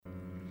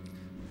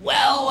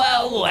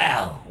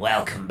Well,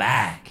 welcome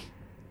back.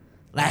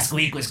 Last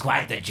week was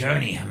quite the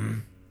journey,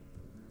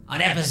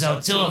 On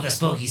episode 2 of the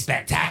Spooky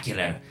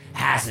Spectacular,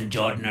 Haz and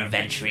Jordan are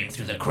venturing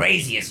through the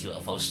craziest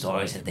UFO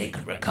stories that they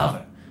could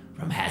recover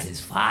from Haz's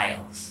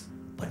files.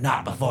 But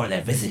not before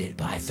they're visited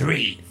by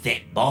 3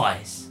 thick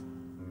boys,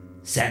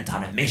 sent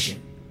on a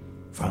mission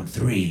from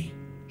 3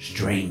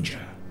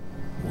 stranger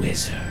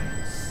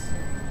wizards.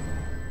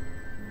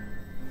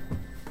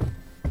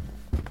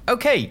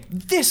 Okay,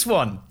 this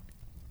one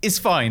is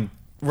fine,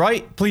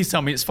 right? Please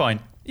tell me it's fine.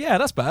 Yeah,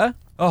 that's better.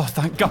 Oh,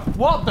 thank God.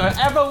 What the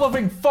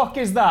ever-loving fuck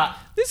is that?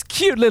 This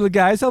cute little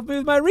guy's helping me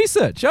with my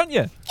research, aren't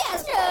you?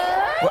 Yes,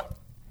 sir. What?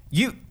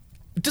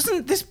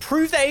 Doesn't this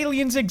prove that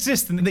aliens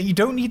exist and that you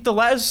don't need the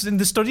letters in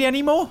the study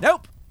anymore?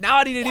 Nope. Now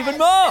I need it even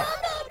more.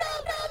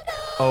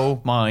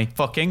 Oh my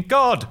fucking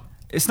God.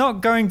 It's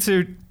not going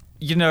to,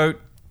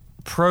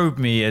 probe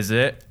me, is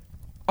it?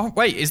 Oh,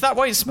 wait, is that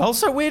why it smells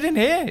so weird in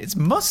here? It's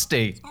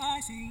musty.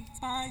 Spicy.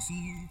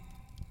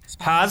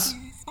 Haz,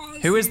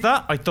 who is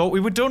that? I thought we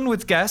were done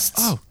with guests.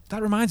 Oh,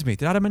 that reminds me.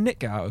 Did Adam and Nick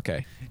get out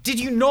okay? Did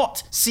you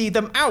not see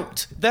them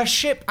out? Their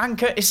ship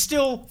anchor is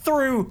still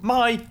through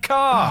my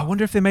car. I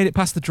wonder if they made it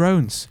past the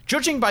drones.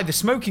 Judging by the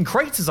smoking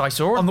craters I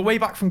saw on the way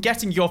back from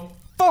getting your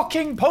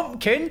fucking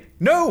pumpkin,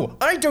 no,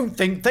 I don't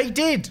think they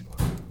did.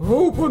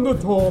 Open the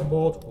door,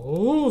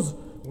 mortals.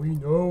 We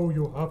know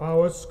you have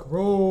our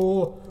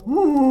scroll.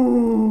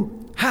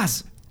 Ooh.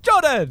 Haz,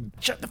 Jordan!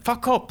 shut the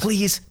fuck up.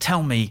 Please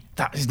tell me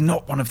that is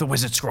not one of the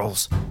wizard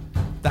scrolls.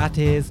 That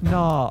is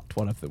not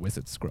one of the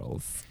wizard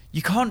scrolls.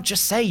 You can't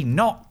just say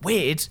not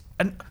weird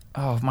and...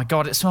 Oh my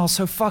God, it smells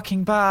so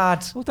fucking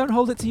bad. Well, don't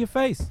hold it to your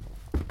face.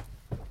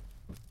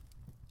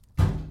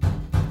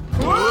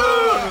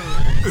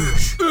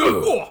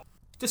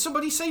 Did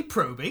somebody say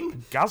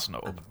probing?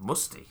 Gaznob.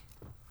 Musty.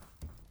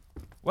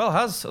 Well,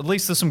 Haz, at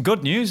least there's some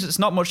good news. It's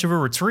not much of a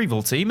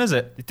retrieval team, is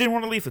it? They didn't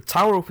want to leave the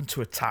tower open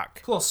to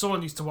attack. Plus, someone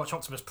needs to watch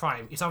Optimus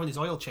Prime. He's having his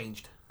oil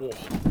changed. What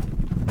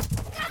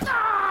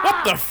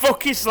the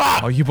fuck is that?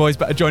 Oh, you boys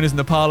better join us in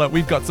the parlour.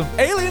 We've got some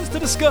aliens to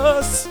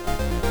discuss.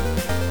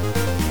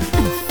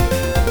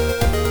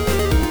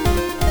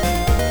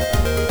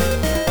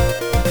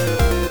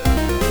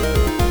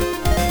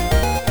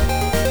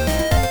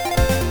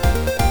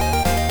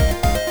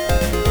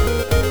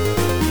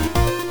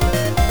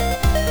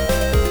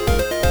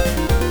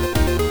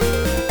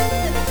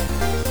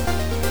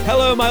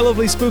 Hello, my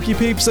lovely spooky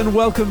peeps, and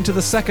welcome to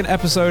the second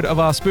episode of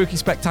our Spooky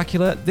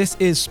Spectacular. This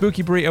is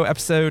Spooky Burrito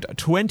episode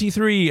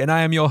 23, and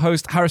I am your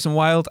host, Harrison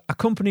Wild,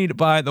 accompanied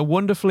by the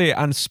wonderfully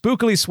and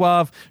spookily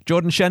suave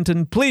Jordan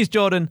Shenton. Please,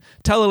 Jordan,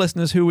 tell the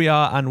listeners who we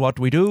are and what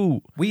we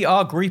do. We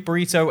are Grief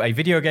Burrito, a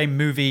video game,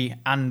 movie,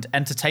 and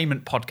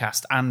entertainment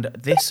podcast, and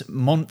this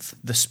month,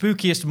 the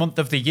spookiest month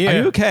of the year...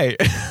 Are you okay?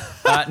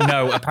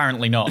 No,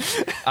 apparently not.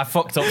 I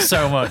fucked up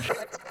so much.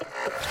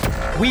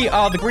 We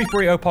are the Grief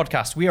Burrito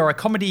podcast. We are a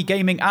comedy,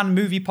 gaming, and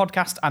movie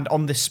podcast, and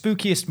on the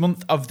spookiest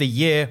month of the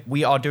year,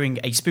 we are doing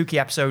a spooky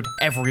episode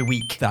every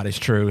week. That is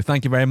true.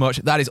 Thank you very much.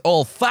 That is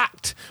all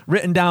fact,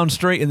 written down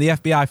straight in the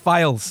FBI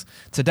files.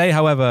 Today,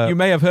 however, you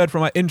may have heard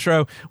from our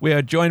intro, we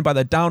are joined by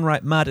the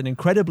downright mad and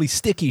incredibly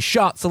sticky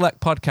Shot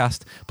Select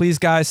podcast. Please,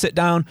 guys, sit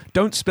down,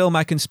 don't spill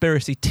my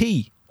conspiracy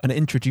tea, and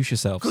introduce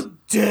yourselves.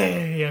 Good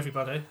day,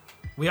 everybody.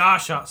 We are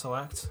Shot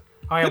Select.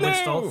 I am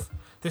Winstolf.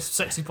 This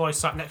sexy boy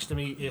sat next to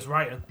me is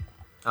Ryan.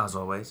 As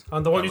always.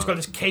 And the one who's got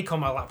his cake on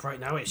my lap right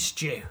now is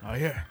Stu. Oh,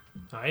 yeah.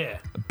 Oh, yeah.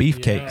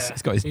 Beefcakes. Yeah.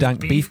 He's got his dank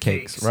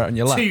beefcakes right on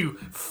your lap. 2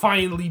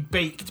 finely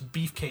baked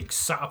beefcakes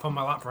sat up on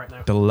my lap right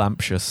now.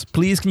 Delumptious.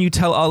 Please, can you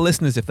tell our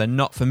listeners, if they're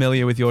not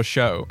familiar with your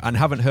show and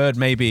haven't heard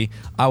maybe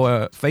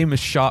our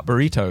famous sharp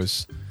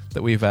burritos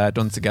that we've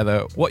done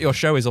together, what your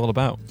show is all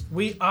about?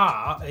 We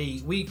are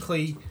a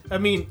weekly,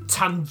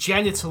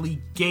 tangentially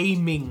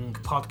gaming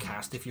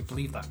podcast, if you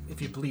believe that,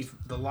 if you believe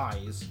the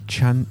lies.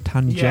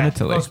 Tangentially? Yeah,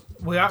 because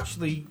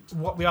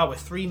we're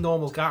 3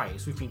 normal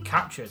guys who've been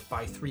captured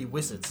by 3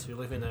 wizards who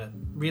live in a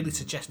really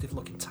suggestive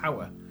looking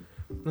tower.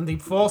 And they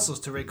force us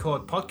to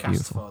record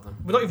podcasts for them.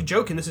 We're not even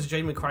joking, this is a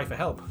genuine cry for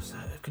help.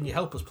 Can you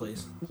help us,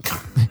 please?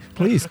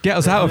 Please, get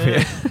us out of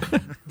here.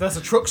 There's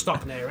a truck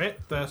stop near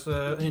it. There's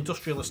an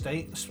industrial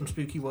estate, some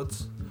spooky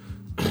woods.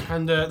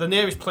 And the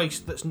nearest place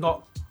that's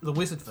not the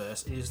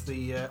Wizardverse is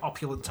the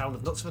opulent town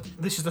of Knutsford.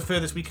 This is the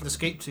furthest we can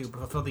escape to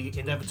before they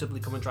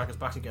inevitably come and drag us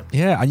back again.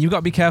 Yeah, and you've got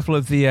to be careful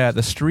of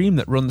the stream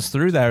that runs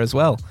through there as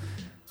well.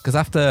 Because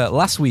after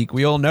last week,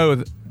 we all know,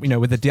 that,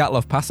 with the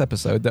Dyatlov Pass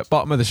episode, that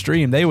bottom of the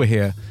stream, they were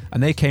here,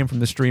 and they came from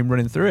the stream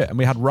running through it. And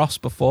we had Ross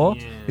before,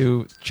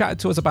 who chatted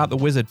to us about the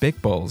Wizard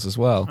Big Balls as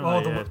well.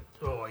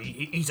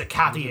 He's a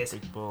cad, he is.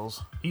 Big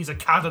balls. He's a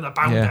cad and a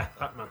bounder,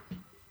 that man.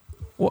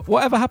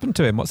 Whatever happened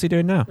to him? What's he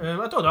doing now?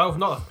 I don't know.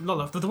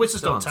 Not the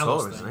Wizards don't tell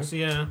us things.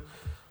 Yeah.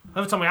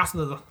 Every time I ask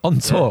them, On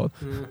tour.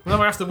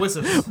 whenever I ask the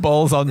wizards,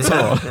 Balls on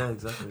tour. Yeah,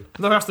 exactly.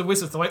 whenever I ask the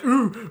wizards, they're like,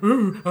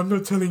 ooh, I'm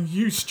not telling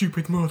you,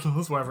 stupid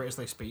mortals, whatever it is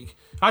they speak.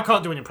 I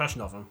can't do an impression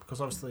of them, because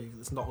obviously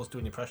it's not us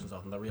doing impressions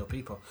of them, they're real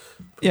people.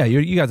 Yeah,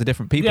 you guys are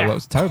different people. Yeah. That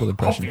was a terrible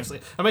impression.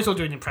 Obviously. I may as well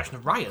do an impression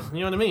of Ryan, you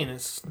know what I mean?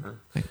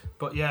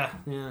 But yeah.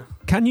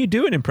 Can you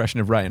do an impression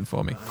of Ryan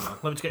for me?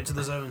 Let me just get into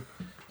the zone.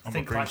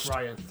 Think like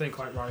Ryan.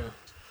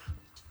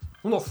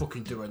 I'm not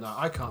fucking doing that.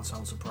 I can't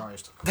sound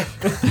surprised.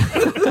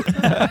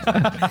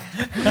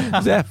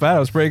 Yeah, that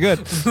was pretty good.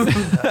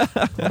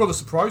 I've got a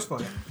surprise for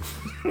you.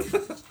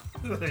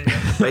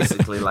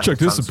 Basically, like Check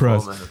a this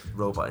surprise. Transformer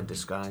robot in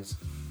disguise.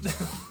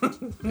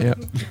 Yeah.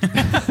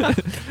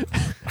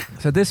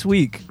 So this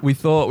week, we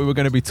thought we were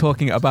going to be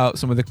talking about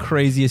some of the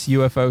craziest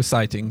UFO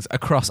sightings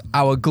across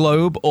our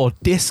globe, or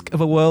disk of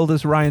a world,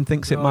 as Ryan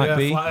thinks it might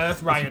be. Flat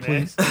Earth Ryan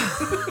here.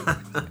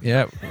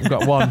 Yeah, we've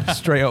got one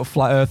straight up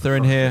flat earther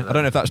in here. I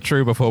don't know if that's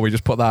true before we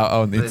just put that out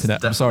on the It's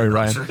internet. I'm sorry,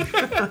 definitely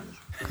Ryan. not true.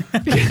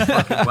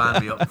 Fucking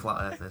wind me up,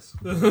 flat earthers.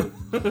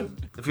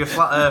 If you're a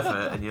flat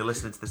earther and you're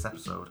listening to this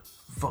episode,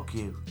 fuck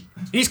you.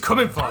 He's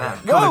coming for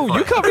you. Whoa,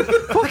 you can't be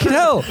fucking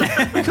hell.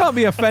 You can't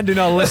be offending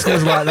our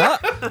listeners like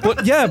that.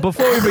 But yeah,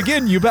 before we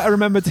begin, you better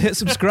remember to hit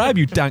subscribe,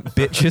 you dank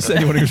bitches,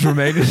 anyone who's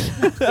remaining.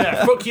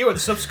 Yeah, fuck you and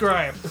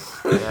subscribe.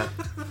 Yeah.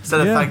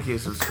 Instead of Yeah. thank you,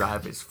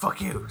 subscribe, it's fuck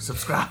you,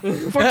 subscribe.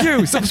 Fuck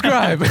you,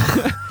 subscribe.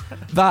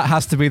 That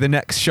has to be the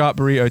next Sharp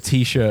Burrito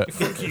t-shirt.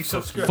 Fuck you,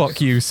 subscribe. Fuck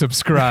you,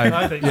 subscribe.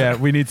 I think Yeah,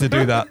 we need to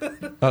do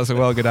that. That's a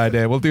well good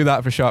idea. We'll do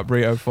that for Sharp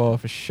Burrito 4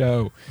 for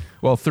show.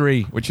 Well,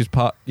 3, which is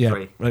part. Yeah,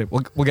 3. right,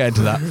 we'll get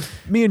into that.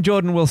 Me and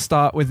Jordan will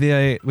start with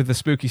the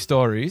spooky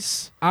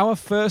stories. Our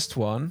first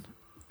one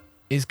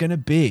is going to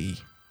be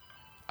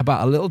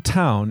about a little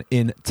town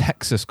in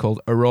Texas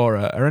called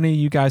Aurora. Are any of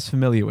you guys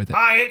familiar with it?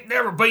 I ain't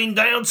never been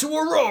down to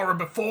Aurora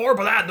before,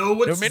 but I know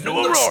it's in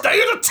the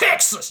state of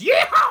Texas.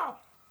 Yeah!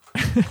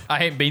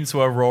 I ain't been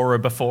to Aurora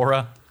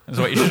before. Is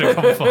what you should have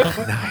come for.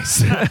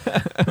 Nice.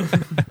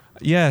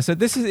 Yeah, so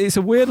it's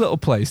a weird little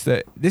place.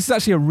 This is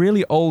actually a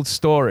really old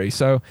story.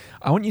 So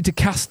I want you to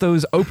cast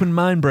those open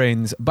mind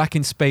brains back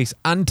in space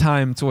and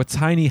time to a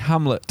tiny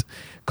hamlet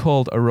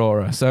called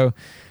Aurora. So,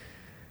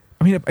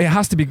 I mean, it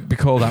has to be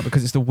called that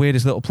because it's the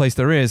weirdest little place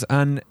there is.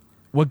 And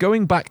we're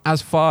going back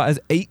as far as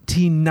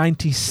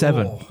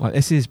 1897. Whoa. Like,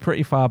 this is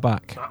pretty far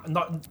back.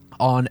 Not,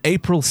 On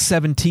April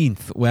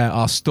 17th, where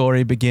our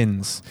story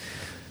begins.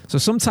 So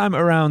sometime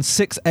around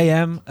 6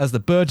 a.m., as the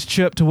birds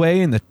chirped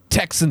away in the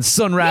Texan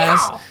sunrise,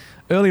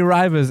 early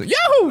arrivers,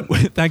 yahoo!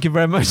 Thank you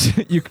very much.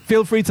 You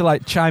feel free to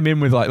chime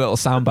in with little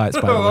sound bites,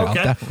 by the way. Okay.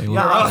 I'll definitely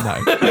love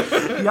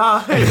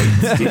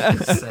that. Yeah,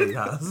 say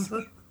yes.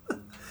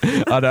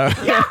 I know.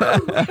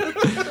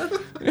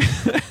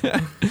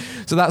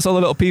 So that's all the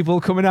little people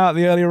coming out,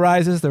 the early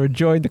risers. They're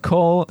enjoying the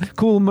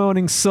cool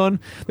morning sun.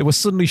 They were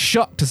suddenly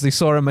shocked as they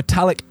saw a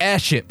metallic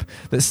airship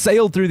that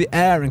sailed through the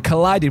air and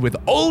collided with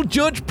old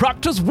Judge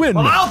Proctor's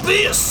windmill. well, I'll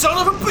be a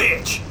son of a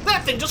bitch.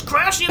 That thing just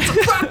crashed into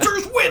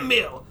Proctor's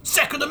windmill.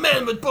 Second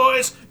Amendment,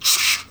 boys.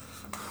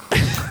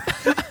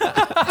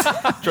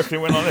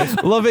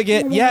 Loving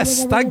it.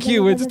 Yes, thank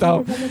you,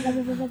 Winston.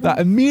 That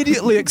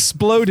immediately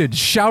exploded,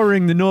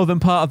 showering the northern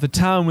part of the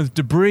town with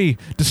debris,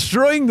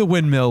 destroying the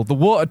windmill, the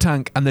water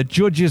tank, and the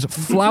judge's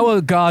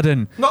flower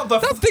garden. Not the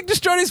That thing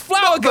destroyed his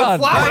flower the garden.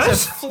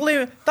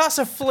 flowers. That's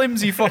a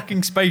flimsy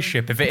fucking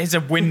spaceship if it is a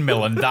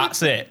windmill and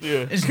that's it.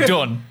 It's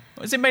done.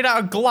 Is it made out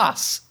of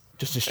glass?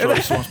 Just destroy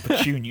someone's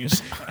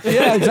petunias.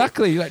 Yeah,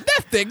 exactly. That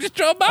thing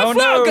destroyed my Oh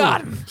flower no!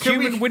 garden.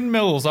 Human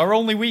windmills, our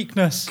only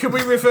weakness. Can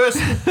we reverse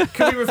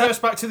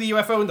back to the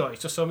UFO noise,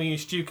 just so me and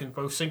Stu can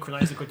both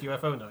synchronise a good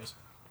UFO noise?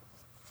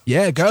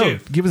 Yeah, go. Stu.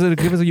 Give us a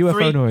UFO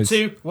 3, noise.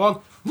 2, 1.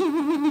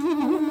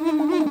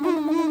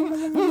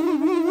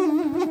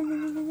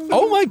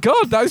 Oh my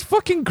god, that was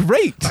fucking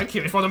great. Thank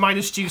you. It's one of mine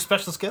and Stu's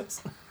special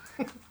skills.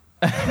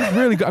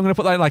 Really good. I'm going to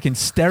put that in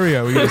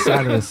stereo either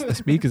side of the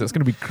speakers. That's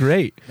going to be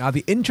great. Now,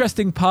 the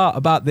interesting part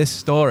about this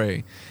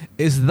story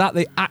is that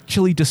they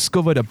actually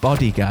discovered a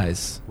body,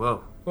 guys.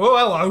 Whoa. Oh,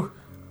 hello.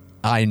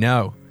 I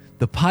know.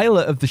 The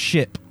pilot of the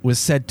ship was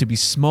said to be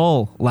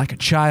small, like a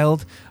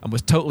child, and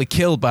was totally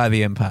killed by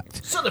the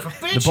impact. Son of a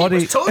bitch, body-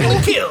 he was totally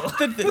killed.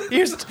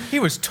 He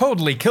was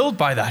totally killed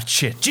by that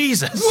shit.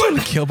 Jesus.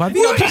 Killed by the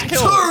What impact. is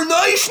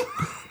tarnation?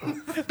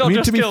 Not mean,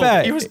 just to be killed,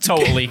 fair- he was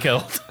totally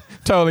killed.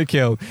 Totally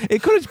killed.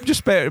 It could have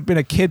just been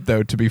a kid,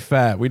 though, to be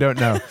fair. We don't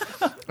know.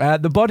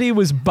 The body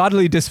was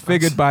badly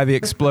disfigured by the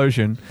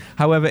explosion.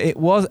 However, it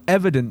was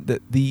evident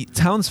that the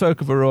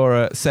townsfolk of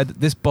Aurora said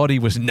that this body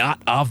was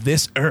not of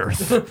this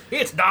earth.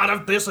 It's not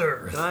of this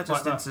earth. Can I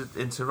Like that. just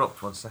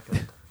interrupt 1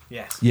 second?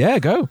 Yes. Yeah,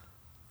 go.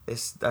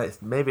 It's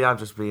maybe I'm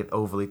just being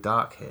overly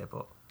dark here,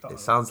 but it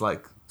sounds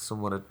like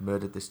someone had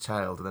murdered this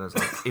child, and then it was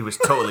like he was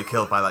totally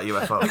killed by that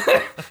UFO.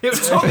 It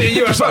was totally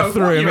a UFO.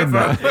 Threw him in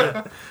UFO.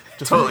 there.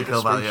 Totally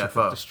killed by the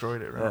UFO.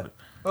 Destroyed it, right? Yeah, it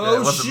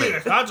Oh wasn't me.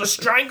 shit! I just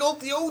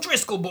strangled the old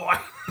Driscoll boy.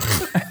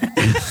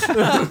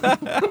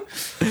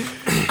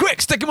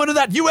 Quick, stick him under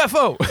that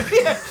UFO.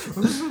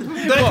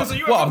 There was a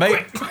UFO. What,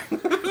 mate?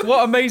 quick.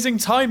 What amazing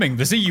timing.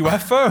 There's a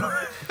UFO.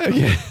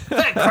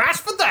 That crash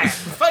for that.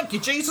 Thank you,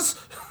 Jesus.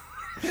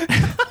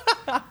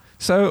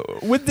 So,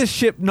 with this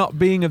ship not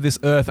being of this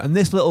Earth and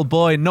this little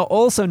boy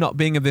not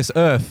being of this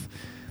Earth,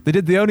 they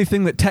did the only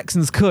thing that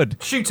Texans could.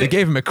 Shoot They it.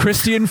 gave him a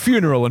Christian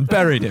funeral and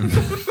buried him.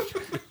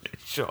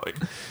 Shot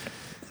him.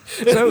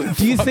 So,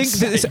 do you think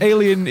that this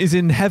alien is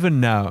in heaven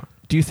now?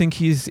 Do you think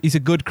he's a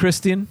good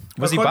Christian?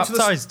 Was he According to the-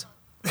 baptized?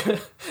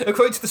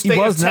 According to the state of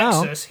was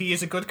now. Texas, he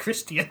is a good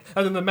Christian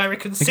and an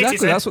American citizen.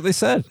 Exactly, that's what they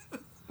said.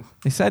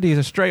 They said he's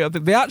a straight up.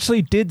 They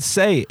actually did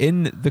say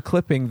in the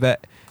clipping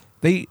that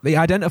they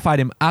identified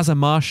him as a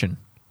Martian.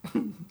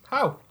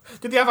 How?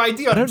 Did they have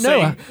ID on I him don't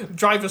know. saying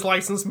driver's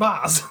license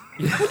Mars?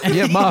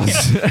 Yeah, Mars.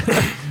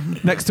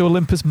 Next to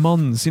Olympus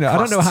Mons. You know, I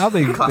don't know how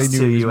they Class knew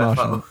 2 he was UFO.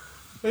 Martian.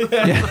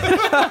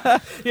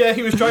 Yeah,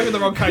 he was driving the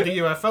wrong kind of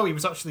UFO. He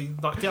was actually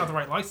not didn't have the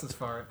right license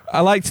for it.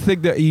 I like to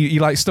think that he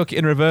like stuck it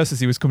in reverse as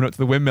he was coming up to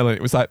the windmill, and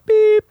it was like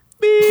beep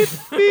beep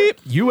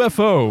beep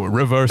UFO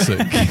reversing.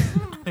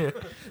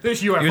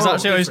 This UFO He was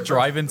actually on his different.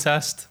 driving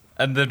test,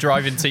 and the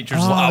driving teacher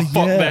was Oh, like,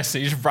 fuck yeah. this.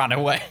 He just ran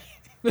away.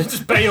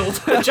 Just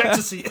bailed.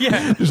 Ejector seat.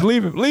 Yeah. Just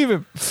leave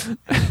him.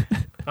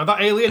 And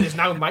that alien is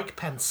now Mike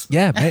Pence.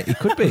 Yeah, mate, he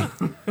could be.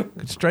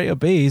 Could straight up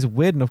be. He's a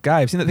weird enough guy.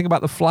 I've seen that thing about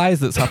the flies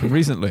that's happened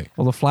recently.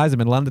 All the flies have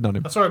been landing on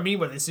him. I saw a meme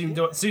where they zoomed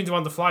him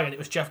on the fly, and it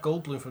was Jeff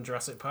Goldblum from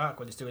Jurassic Park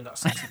when he's doing that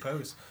sexy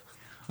pose.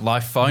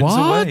 Life finds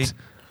What? a way.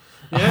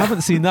 I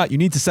haven't seen that. You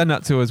need to send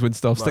that to us,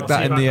 Winstall. Stick I'll that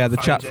see in if I can the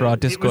find chat it. for our It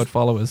Discord was-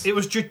 followers. It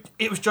was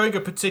during a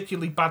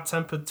particularly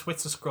bad-tempered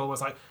Twitter scroll. Where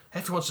it's like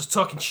everyone's just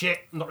talking shit,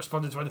 not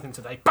responding to anything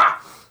today. Bah!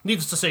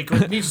 Needless to say,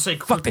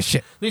 Fuck this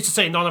shit. Needless to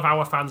say, none of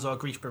our fans or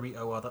Grease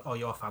Burrito or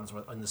your fans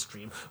were in the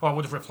stream, or I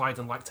would have replied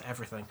and liked to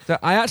everything. So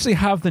I actually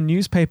have the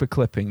newspaper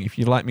clipping if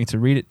you'd like me to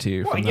read it to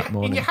you What, from in that your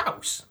morning.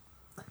 house?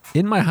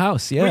 In my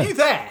house, Were yeah. you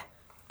there?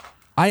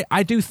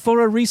 I do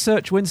thorough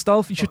research,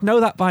 Winstolf. You should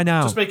know that by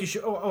now. Just making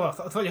sure. I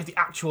thought you had the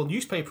actual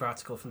newspaper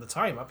article from the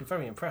time. I'd be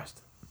very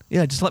impressed.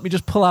 Yeah, just let me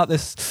just pull out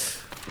this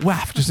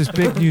just this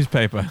big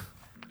newspaper.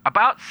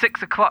 About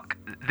 6 o'clock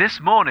this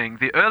morning,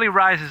 the early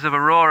risers of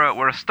Aurora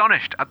were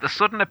astonished at the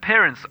sudden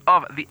appearance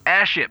of the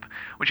airship,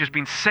 which has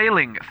been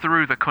sailing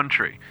through the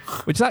country.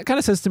 Which that kind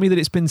of says to me that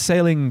it's been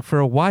sailing for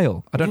a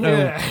while. I don't know.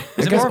 Yeah. I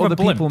Is it guess more of a other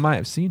blimp? people might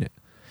have seen it.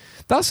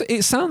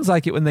 It sounds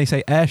like it when they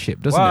say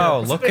airship, doesn't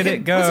Wow, it? look at it Was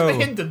it go. the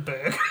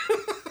Hindenburg?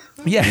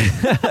 Yeah.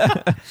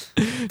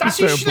 That's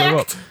straight his up blew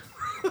up.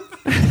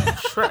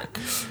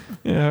 Shrek.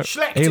 Yeah.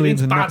 Schlecht Aliens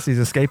means and bad. Nazis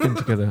escaping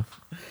together.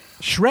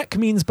 Shrek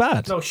means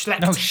bad. No,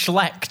 Schlecht. No,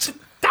 schlecht.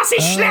 Das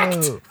ist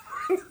schlecht.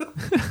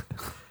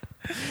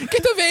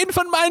 Get away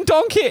from my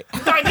donkey!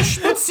 Deine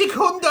schmutzig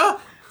Hunde.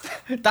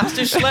 Das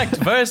ist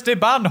schlecht. Where's the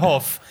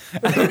Bahnhof?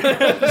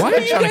 Why are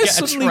you Trying to guys get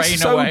a suddenly train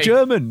so away.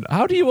 German?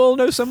 How do you all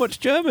know so much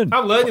German?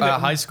 I'm learning it.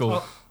 High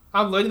school.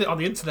 I'm learning it on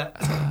the internet.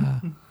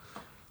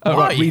 Oh,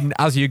 Why? right, reading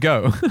as you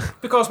go.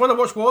 Because when I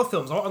watch war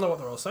films, I want to know what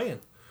they're all saying.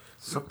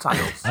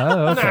 Subtitles.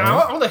 Oh, okay. Now,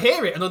 I want to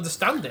hear it and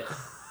understand it.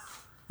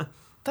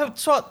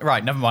 That's what.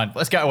 Right, never mind.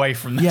 Let's get away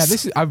from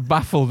this. Yeah, I'm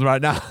baffled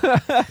right now.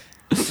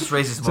 Just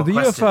raises So more the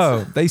questions.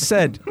 UFO, they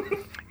said,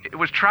 It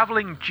was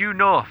travelling due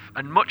north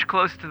and much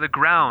closer to the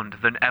ground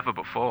than ever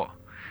before.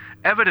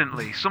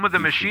 Evidently, some of the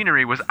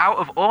machinery was out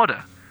of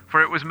order,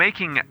 for it was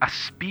making a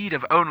speed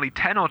of only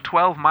 10 or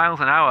 12 miles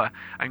an hour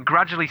and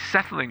gradually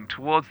settling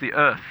towards the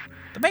Earth.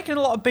 They're making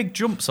a lot of big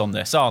jumps on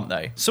this, aren't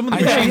they? Some of the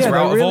Yeah, machines yeah, are they're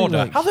out of really order.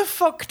 like- How the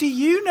fuck do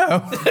you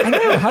know? I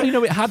know, how do you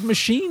know it had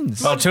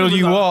machines? I'll tell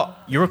you what,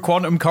 you're a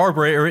quantum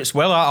carburetor, it's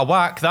well out of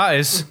whack, that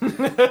is.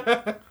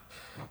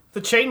 The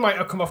chain might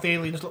have come off the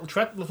alien's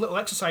little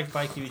exercise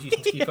bike he was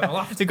using to keep it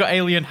aloft. They've got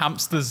alien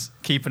hamsters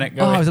keeping it Oh,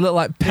 going. it was a little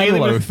like Alien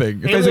pedalo with- thing.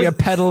 alien Basically a with-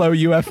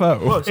 pedalo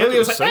UFO. Alien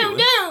was like,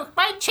 Sailing. oh no,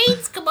 my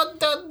chain's come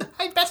undone.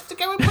 I best to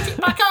go and put it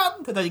back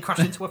on. And then he crashed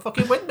into a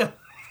fucking window.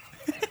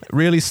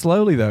 Really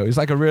slowly though. It's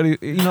like a really,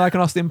 like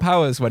an Austin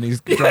Powers when he's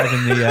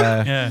driving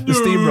the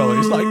steamroller.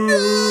 It's like,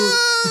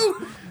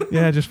 no!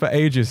 Yeah, just for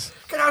ages.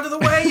 Get out of the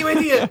way, you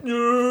idiot.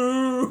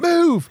 No.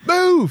 Move!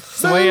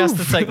 It's the way he has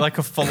to take like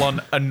a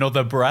full-on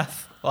another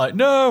breath. Like,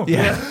 no!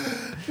 Yeah.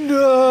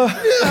 No!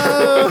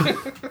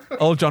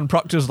 Old John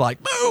Proctor's like,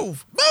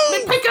 move!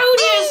 Move!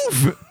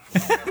 Begonias.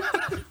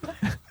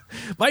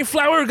 My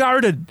flower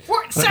garden! What,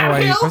 I don't know Sam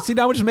why Hill? see,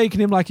 now we're just making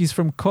him like he's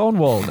from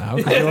Cornwall now.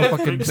 You're a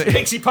fucking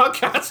Pixie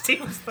podcast.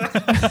 He was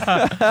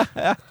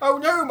there. Oh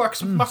no,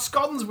 my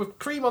scones with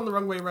cream on the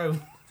wrong way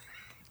round.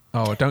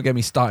 Oh, don't get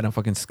me started on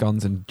fucking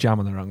scones and jam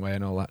on the wrong way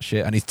and all that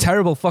shit. And his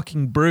terrible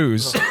fucking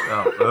bruise.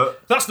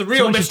 That's the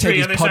real Someone should mystery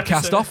take of his this podcast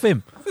episode. off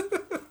him.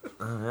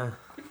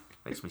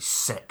 Makes me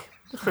sick.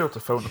 I failed to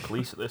phone the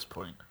police at this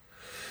point.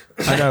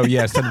 I know,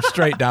 yeah, send him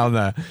straight down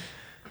there.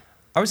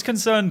 I was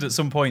concerned at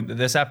some point that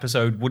this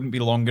episode wouldn't be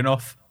long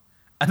enough.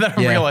 And then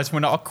I Yeah. realised we're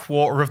not a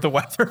quarter of the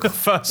way through the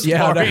first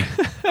Yeah, I story.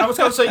 know. I was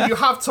going to say, you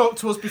have talked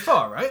to us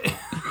before, right?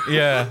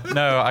 Yeah,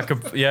 no, I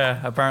could. Yeah,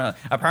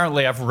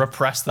 apparently I've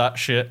repressed that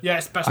shit. Yeah,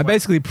 it's best I way.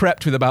 basically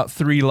prepped with about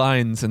 3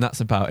 lines and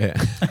that's about it.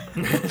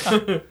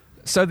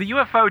 So The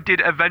UFO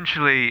did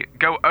eventually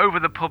go over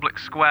the public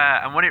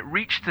square, and when it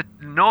reached the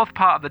north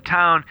part of the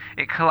town,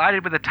 it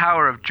collided with the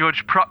tower of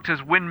Judge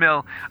Proctor's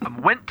windmill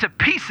and went to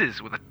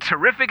pieces with a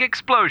terrific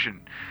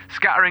explosion,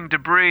 scattering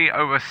debris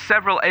over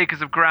several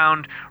acres of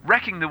ground,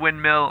 wrecking the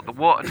windmill, the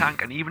water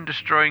tank, and even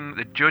destroying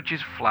the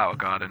judge's flower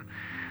garden.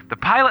 The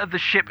pilot of the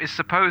ship is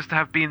supposed to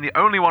have been the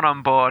only one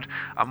on board,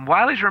 and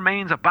while his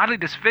remains are badly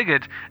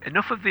disfigured,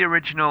 enough of the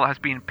original has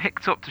been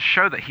picked up to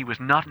show that he was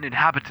not an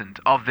inhabitant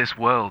of this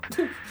world.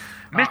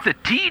 Mr.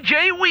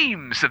 T.J.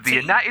 Weems of the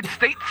United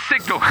States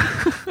Signal.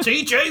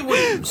 T.J.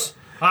 Weems.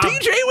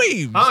 DJ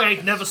Weems. I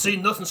ain't never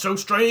seen nothing so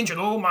strange in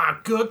all my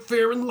good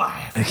fearing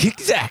life.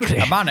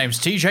 Exactly. My name's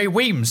TJ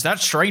Weems.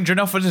 That's strange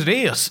enough as it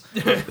is.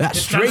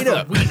 That's straight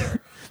up.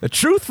 The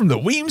truth from the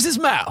Weems'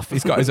 mouth.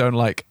 He's got his own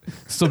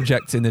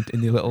subject in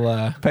the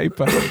little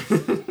paper.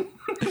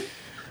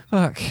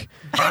 Fuck.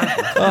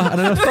 And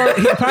an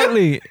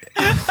authority.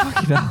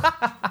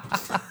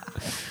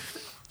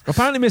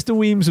 Apparently, Mr.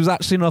 Weems was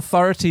actually an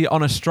authority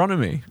on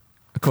astronomy,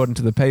 according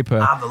to the paper.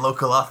 I'm the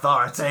local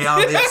authority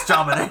on the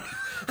astronomy.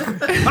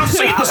 I've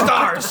seen the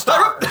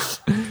stars.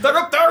 They're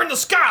up there in the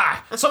sky.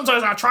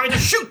 Sometimes I try to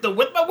shoot them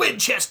with my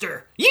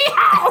Winchester.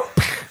 Yeehaw!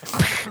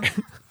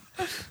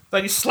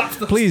 Then he slaps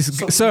the...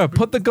 Please, sir,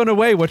 put the gun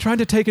away. We're trying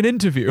to take an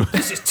interview.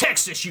 This is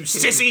Texas, you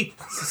sissy.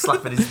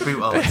 Slapping his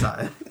boot all the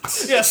time.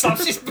 Yeah,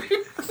 slaps his boot.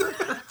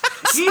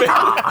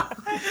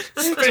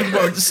 It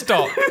won't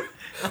stop.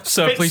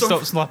 Sir, Spit please some-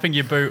 stop slapping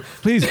your boot.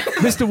 Please,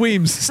 Mr.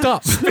 Weems,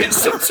 stop. Spit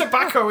some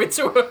tobacco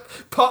into a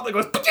pot that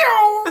goes...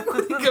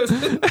 He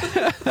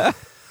goes...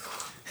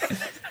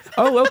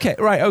 Oh, okay.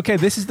 Right, okay.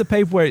 This is the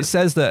paper where it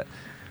says that...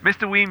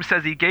 Mr. Weems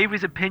says he gave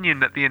his opinion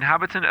that the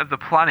inhabitant of the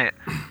planet,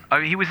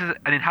 he was an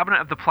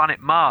inhabitant of the planet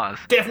Mars.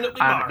 Definitely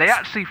and Mars. they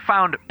actually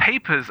found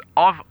papers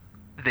of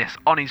this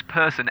on his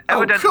person.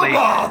 Oh, Evidently, come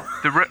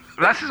on.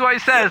 this is what he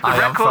says, the I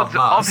am records from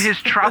Mars. of his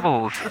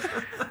travels.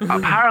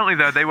 Apparently,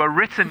 though, they were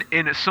written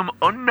in some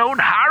unknown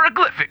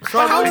hieroglyphics.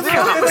 How and did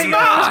cannot they be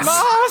Mars?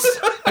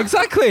 deciphered.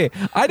 Exactly.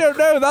 I don't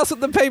know. That's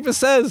what the paper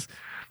says.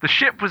 The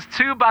ship was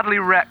too badly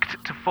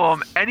wrecked to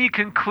form any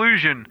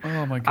conclusion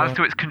Oh my God. as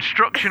to its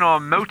construction or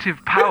motive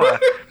power.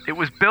 It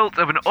was built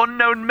of an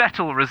unknown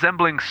metal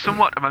resembling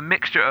somewhat of a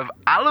mixture of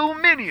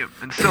aluminium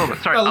and silver.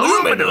 Sorry,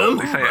 Aluminum?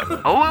 They say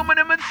it.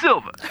 Aluminum and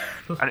silver.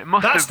 And it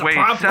must That's have the weighed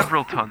problem.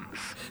 several tons.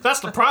 That's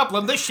the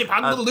problem. This ship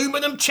had an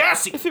aluminum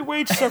chassis. If it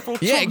weighed several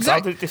tons, Yeah, how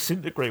exactly. did it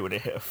disintegrate when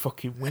it hit a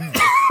fucking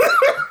window?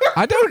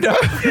 I don't know.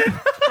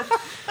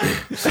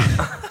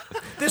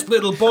 This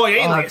little boy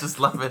I'm alien. just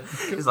laughing.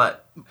 He's like,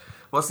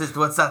 what's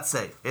that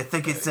say? I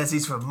think it says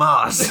he's from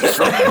Mars.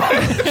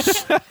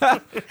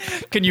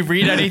 Can you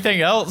read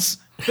anything else?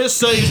 This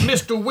says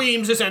Mr.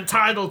 Weems is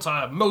entitled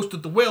to most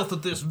of the wealth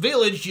of this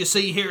village you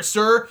see here,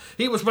 sir.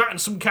 He was writing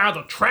some kind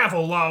of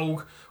travel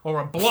log, or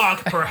a blog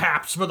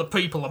perhaps, for the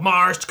people of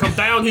Mars to come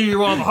down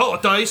here on the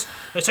holidays.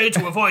 They say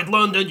to avoid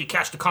London, you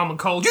catch the common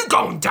cold, you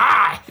gon'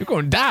 die! You're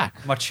going to die.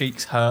 My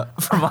cheeks hurt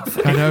from my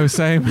I know,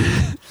 same.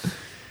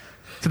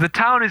 So the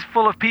town is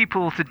full of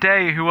people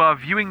today who are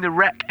viewing the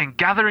wreck and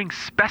gathering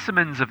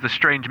specimens of the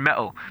strange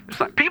metal. It's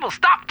like, people,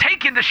 stop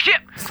taking the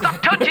ship!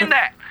 Stop touching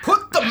that!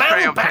 Put the Straight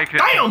metal up back take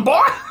it. down,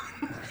 boy!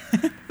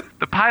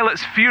 The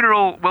pilot's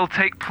funeral will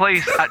take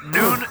place at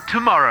noon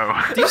tomorrow.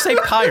 Did you say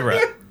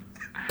pirate?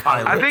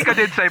 I think I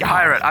did say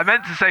pirate. I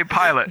meant to say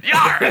pilot.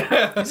 Yar!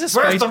 He's a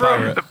Where's space the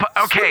room? pirate.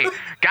 Okay,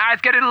 guys,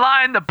 get in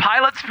line. The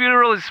pilot's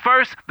funeral is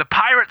first, the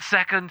pirate's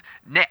second,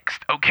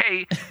 next,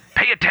 okay?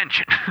 Pay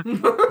attention.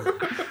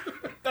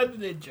 And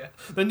the ninja.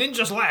 The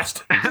ninja's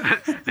last.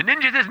 The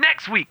ninjas is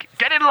next week.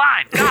 Get in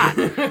line.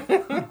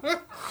 God.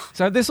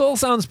 So this all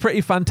sounds pretty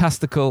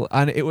fantastical,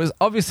 and it was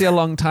obviously a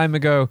long time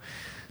ago.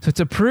 So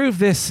to prove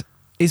this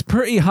is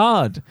pretty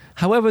hard.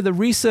 However, the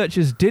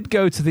researchers did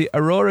go to the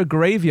Aurora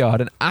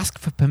graveyard and ask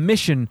for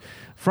permission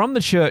from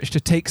the church to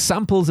take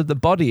samples of the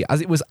body,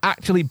 as it was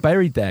actually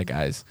buried there,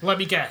 guys. Let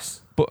me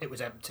guess. But- It was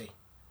empty.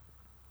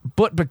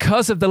 But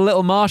because of the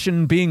little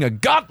Martian being a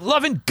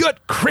God-loving, good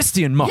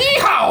Christian monk,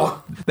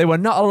 Yeehaw! they were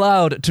not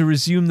allowed to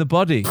resume the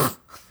body.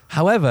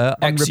 However,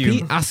 on Exhume.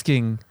 repeat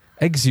asking...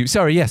 exhume,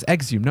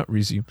 not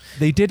resume.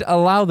 They did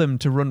allow them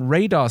to run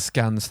radar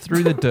scans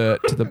through the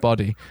dirt to the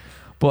body,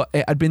 but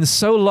it had been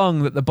so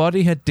long that the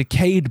body had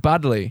decayed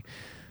badly.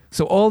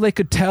 So all they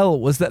could tell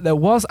was that there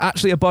was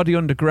actually a body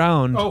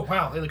underground. Oh,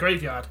 wow, in the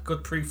graveyard.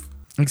 Good proof.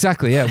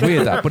 Exactly, yeah,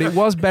 weird that. But it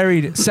was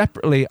buried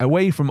separately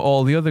away from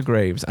all the other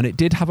graves, and it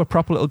did have a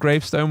proper little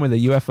gravestone with a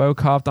UFO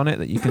carved on it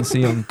that you can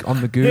see on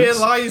the Here goods.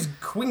 lies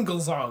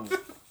Quinglesong.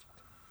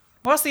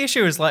 What's the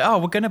issue? Is like, oh,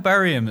 we're going to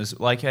bury him as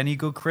like any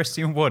good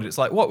Christian would. It's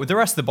like, what with the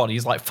rest of the body?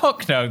 He's like,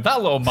 fuck no,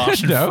 that little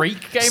Martian No.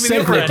 freak gave me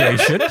the bread.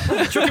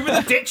 Segregation. Chuck him in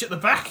the ditch at the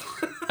back.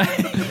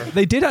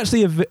 They did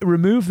actually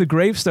remove the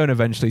gravestone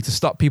eventually to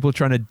stop people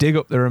trying to dig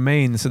up the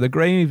remains, so the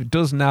grave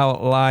does now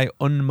lie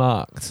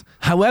unmarked.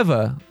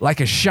 However, like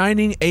a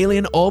shining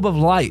alien orb of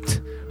light,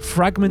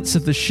 fragments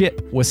of the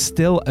ship were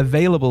still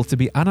available to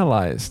be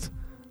analysed.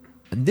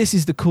 And this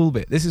is the cool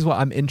bit. This is what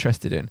I'm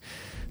interested in.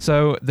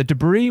 So the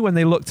debris, when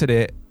they looked at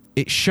it,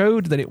 it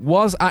showed that it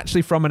was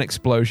actually from an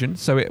explosion,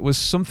 so it was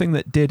something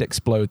that did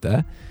explode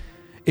there.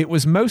 It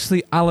was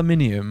mostly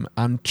aluminium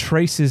and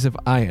traces of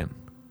iron.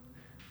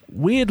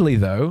 Weirdly,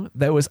 though,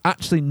 there was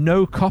actually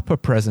no copper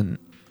present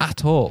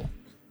at all.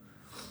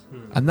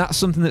 And that's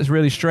something that's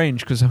really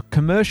strange because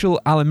commercial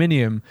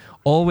aluminium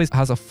always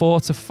has a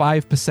 4 to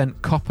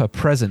 5% copper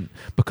present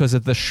because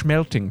of the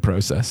schmelting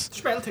process.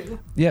 Schmelting.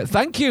 Yeah,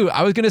 thank you.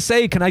 I was going to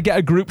say, can I get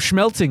a group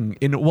schmelting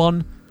in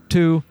 1,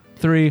 2,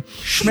 3?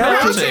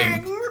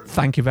 Schmelting.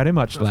 Thank you very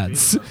much,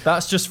 lads.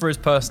 That's just for his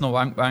personal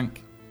wank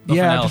bank.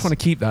 Yeah, I just want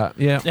to keep that.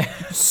 Yeah.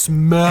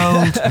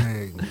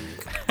 Smelting.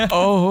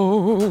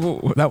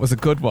 Oh, that was a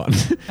good one.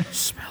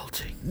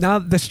 Smelting. Now,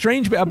 the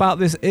strange bit about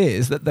this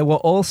is that there were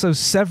also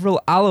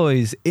several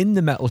alloys in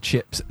the metal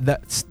chips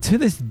that to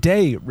this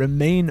day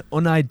remain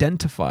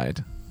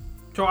unidentified.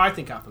 So what I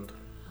think happened.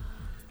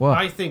 What?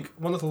 I think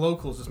one of the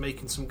locals is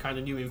making some kind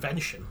of new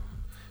invention.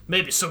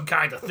 Maybe some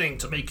kind of thing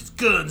to make his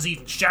guns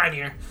even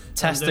shinier.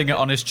 Testing it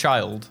on his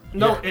child.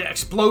 No, it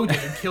exploded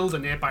and killed a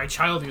nearby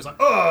child. He was like,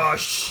 "Oh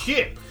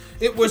shit!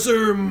 It was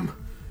a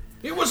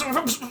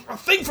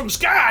thing from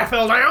sky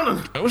fell down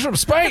and It was from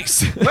space.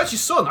 that's your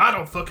son. I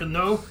don't fucking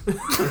know."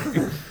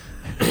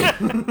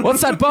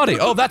 What's that body?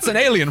 Oh, that's an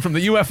alien from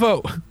the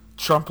UFO.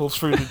 Tramples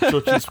through the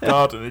judge's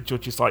garden, and the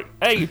judge is like,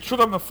 "Hey,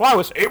 tread on the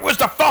flowers. It was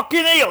the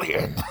fucking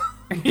alien."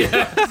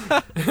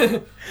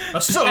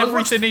 A son,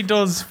 Everything he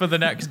does for the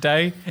next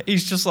day,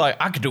 he's just like,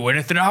 I can do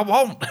anything I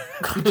want.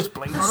 Just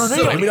blame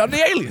Blame it on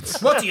the aliens.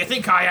 what do you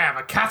think I am,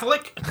 a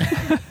Catholic?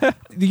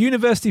 The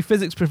university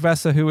physics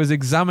professor who was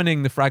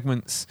examining the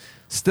fragments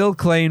still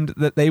claimed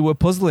that they were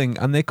puzzling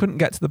and they couldn't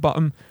get to the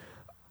bottom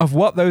of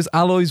what those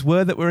alloys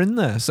were that were in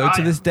there. So I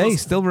to this am day, puzzled.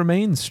 still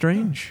remains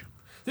strange.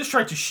 They just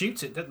tried to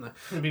shoot it, didn't they?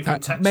 Maybe from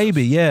Texas.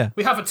 Maybe, yeah.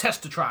 We have a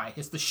test to try.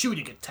 It's the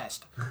shooting it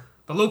test.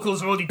 The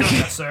locals have already done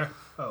that, sir.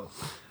 Oh.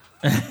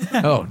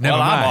 Oh, never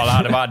Well, I'm all mind.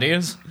 out of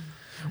ideas.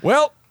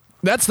 Well,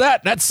 that's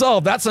that. That's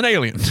solved. That's an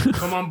alien.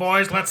 Come on,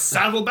 boys. Let's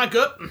saddle back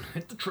up and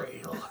hit the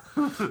trail.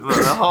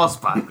 The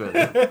horseback,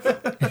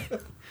 really.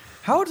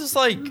 How does,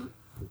 like,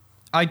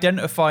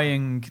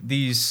 identifying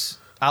these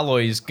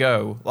alloys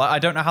go? Like, I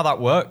don't know how that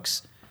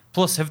works.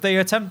 Plus, have they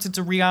attempted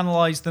to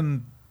reanalyze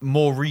them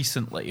more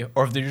recently?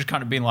 Or have they just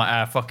kind of been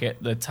like, fuck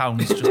it, the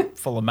town's just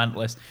full of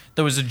mentalists?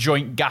 There was a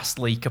joint gas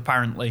leak,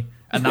 apparently,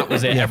 and that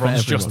was it. Yeah, for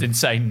Everyone's just everyone.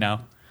 insane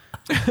now.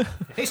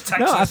 It's Texas.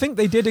 No, I think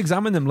they did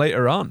examine them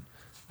later on.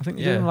 I think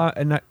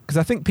because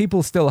I think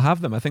people still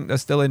have them. I think they're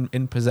still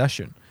in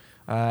possession.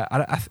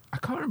 I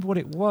can't remember what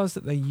it was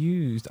that they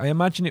used. I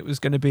imagine it was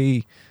going to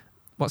be,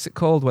 what's it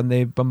called when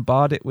they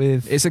bombard it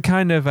with? It's a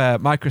kind of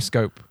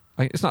microscope.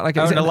 Like, it's not like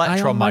Oh, is an it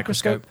electron ion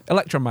microscope.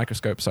 Electron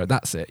microscope. Sorry,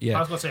 that's it. Yeah. I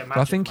was going to say a But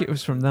magic I think it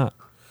was from that.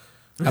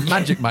 A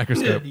magic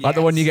microscope, like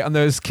the one you get on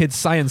those kids'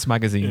 science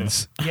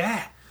magazines.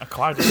 Yeah. A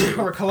kaleidoscope.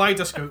 Or a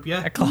kaleidoscope,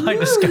 yeah. A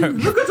kaleidoscope.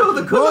 Look at all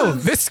the Whoa,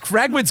 colours. this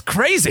fragment's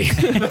crazy.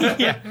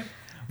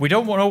 We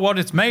don't know what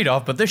it's made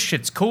of, but this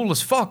shit's cool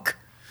as fuck.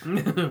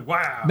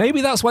 Wow.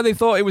 Maybe that's why they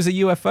thought it was a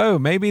UFO.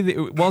 Maybe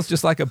it was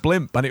just like a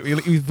blimp, and he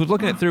was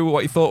looking at it through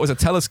what he thought was a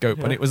telescope,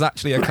 and it was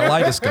actually a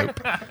kaleidoscope.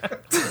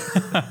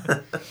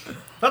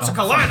 That's a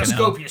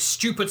kaleidoscope, you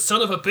stupid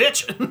son of a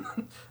bitch.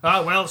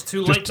 Well, it's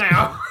too late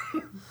now.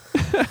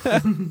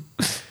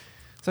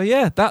 So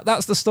yeah,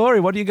 that's the story.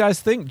 What do you guys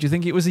think? Do you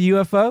think it was a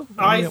UFO?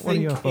 I What are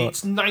your think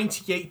thoughts? it's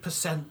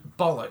 98%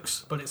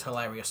 bollocks, but it's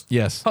hilarious.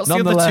 Yes. What's the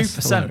other Nonetheless,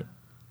 2%?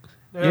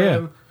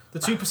 Yeah. The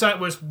 2%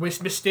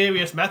 was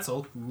mysterious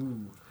metal,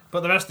 but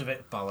the rest of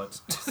it,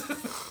 bollocks.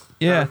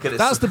 Yeah, Look at it.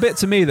 that's the bit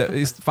to me that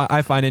is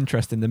I find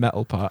interesting, the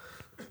metal part.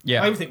 I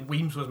Yeah. even think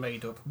Weems was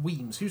made up.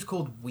 Weems? Who's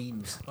called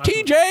Weems?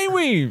 TJ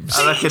Weaves.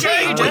 I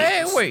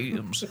reckon,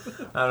 Williams.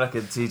 I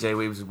reckon TJ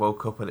Weaves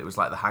woke up and it was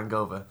like the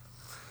hangover.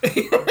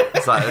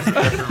 It's like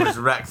everyone was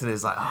wrecked and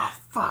it's like, oh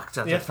fuck,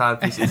 just Yeah. trying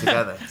to piece it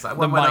together. It's like Then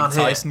when went Mike on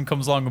here. Tyson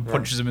comes along and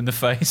punches him in the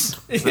face.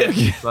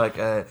 It's like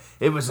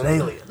it was an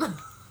alien.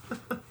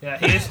 Yeah,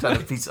 he is. Trying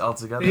to piece it all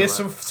together. He is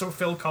like. some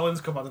Phil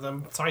Collins come out of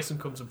them. Tyson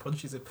comes and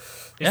punches him.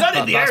 Is that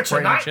in the air that's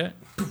pretty much tonight?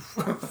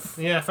 it.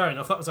 Yeah, fair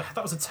enough.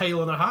 That was a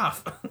tale and a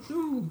half.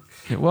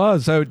 It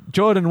was. So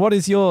Jordan, what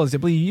is yours? I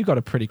believe you got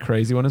a pretty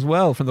crazy one as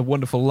well from the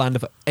wonderful land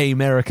of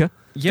America.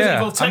 Does it Yeah.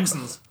 involve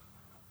Texans?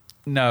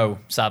 No,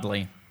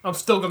 sadly. I'm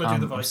still going to do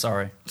the I'm voice.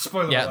 sorry.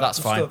 Spoiler Yeah, alert, that's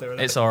I'm fine. still doing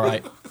it. It's all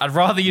right. I'd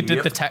rather you did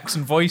Yep. the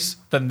Texan voice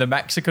than the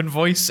Mexican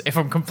voice, if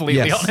I'm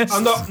completely Yes. honest.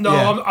 I'm not. No,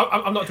 Yeah.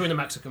 I'm not doing a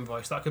Mexican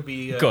voice. That could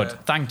be Good,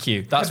 thank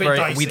you. That's bit very.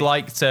 dicey. We'd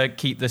like to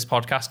keep this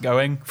podcast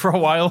going for a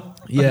while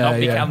and Yeah, not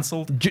be yeah.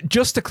 cancelled.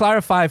 Just to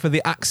clarify for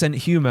the accent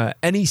humor,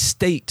 any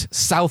state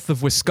south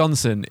of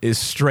Wisconsin is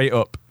straight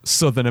up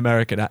Southern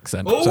American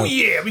accent. Oh So-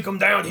 yeah, we come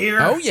down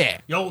here. Oh, yeah.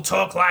 You'll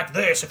talk like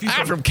this. If you I'm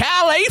come, from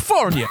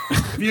California.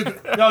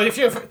 if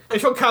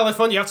you're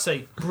California, you have to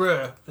say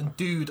bruh and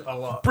dude a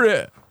lot.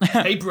 Bruh.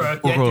 Hey bruh,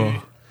 yeah Oh.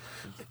 dude.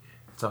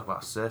 Talk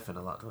about surfing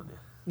a lot, don't you?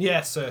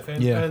 Yeah, surfing.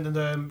 Yeah.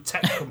 And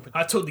tech company.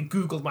 I totally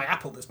googled my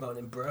Apple this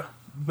morning, bruh.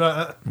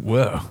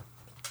 Whoa.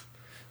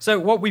 So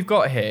what we've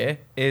got here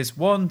is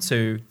 1,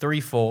 2, 3,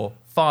 4,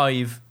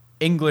 5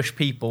 English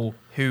people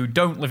who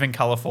don't live in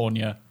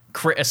California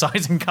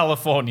criticizing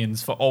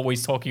Californians for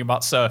always talking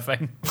about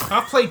surfing.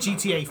 I've played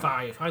GTA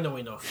 5. I know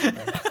enough.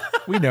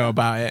 We know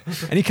about it.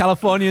 Any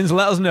Californians,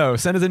 let us know.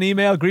 Send us an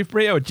email,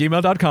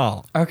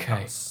 griefburrito@gmail.com.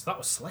 Okay. That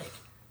was slick.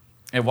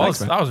 It was. Thanks,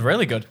 man. That was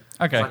really good.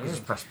 Okay. Like you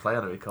just press play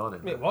on a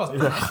recording. It was.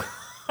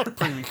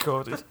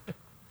 Pre-recorded.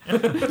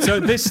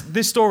 So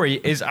this story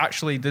is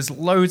actually, there's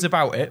loads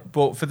about it,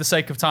 but for the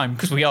sake of time,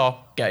 because we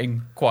are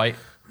getting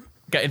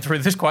through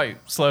this quite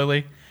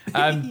slowly,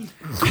 I'm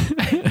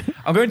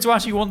going to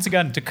ask you once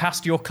again to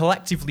cast your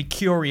collectively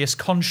curious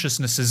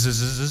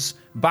consciousnesses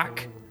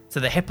back to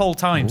the hip old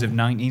times of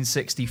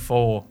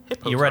 1964.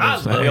 You ready?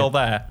 times. Are we all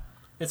there?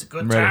 It's a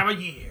good ready. time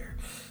of year.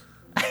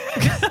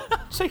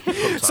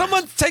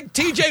 Someone take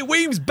TJ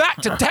Weems back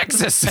to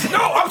Texas. No,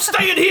 I'm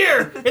staying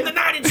here in the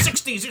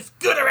 1960s. It's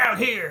good around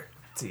here.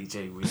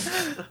 TJ Weems.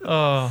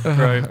 Oh,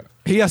 great.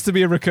 He has to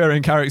be a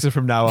recurring character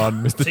from now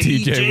on, Mr.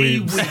 TJ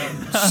Weems.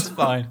 That's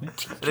fine.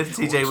 And if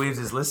TJ Weems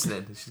is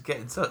listening, he should get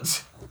in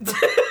touch.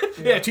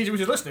 Yeah, TJ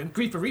Weems is listening.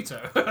 Grief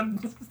burrito.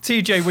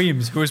 TJ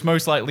Weems, who was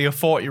most likely a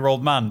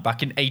 40-year-old man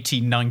back in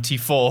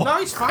 1894.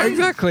 Nice, fine.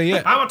 Exactly,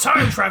 yeah. I'm a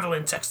time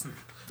traveling Texan.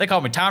 They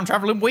call me time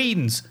traveling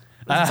Weems.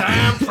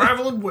 Time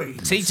traveling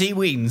Weems. TT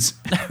Weems.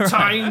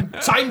 Time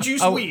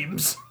juice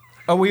Weems.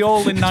 Are we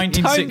all in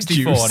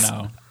 1964 juice.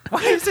 now?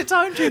 Why is it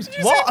time juice?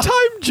 What?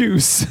 Time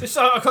juice. It's,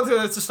 I can't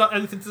think of to start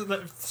anything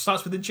that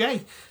starts with a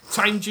J.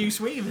 Time juice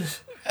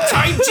Weems.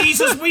 Time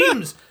Jesus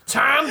Weems.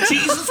 Time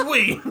Jesus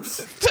Weems.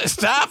 It's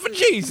time for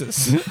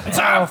Jesus.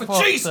 Time for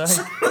Jesus.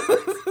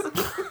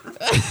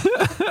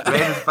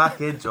 Rainer's back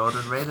in,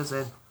 Jordan. Rainer's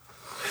in.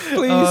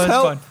 Please Oh,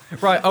 help. fine.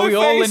 Right, are we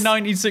all in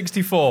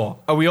 1964?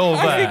 Are we all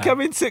there? I think I'm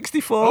in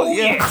 64. Oh,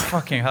 yeah.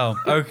 Fucking hell.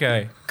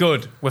 Okay,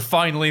 good. We're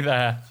finally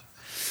there.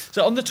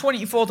 So on the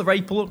 24th of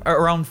April, at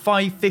around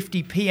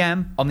 5:50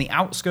 p.m. on the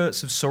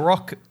outskirts of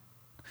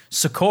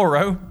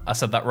Socorro, I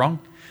said that wrong.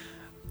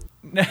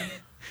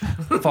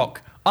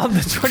 Fuck. On the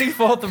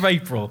 24th of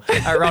April,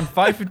 at around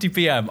 5:50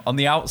 p.m. on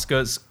the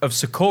outskirts of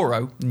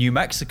Socorro, New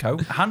Mexico,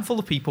 a handful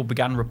of people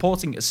began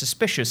reporting a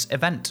suspicious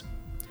event.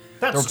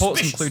 That's The reports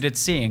suspicious. included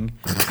seeing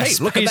Hey,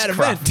 look at that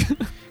spacecraft,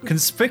 event.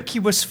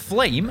 conspicuous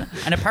flame,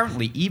 and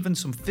apparently even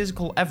some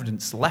physical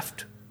evidence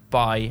left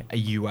by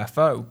a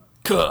UFO.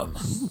 Come.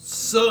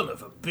 Son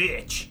of a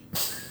bitch.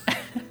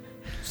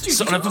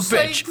 Son of a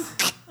bitch.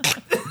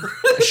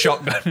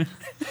 Shotgun.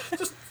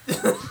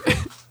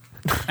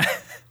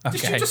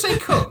 Did you just say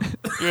come?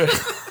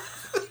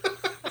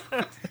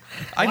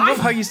 I love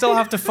how you still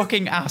have to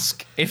fucking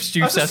ask if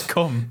Stu says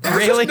come.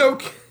 Really?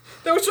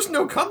 There was just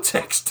no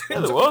context. Yeah,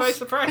 there was.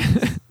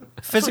 Surprise.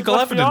 Physical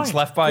left evidence behind.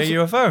 left by a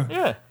UFO.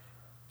 Yeah.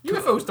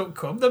 UFOs don't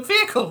come, they're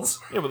vehicles.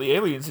 Yeah, but the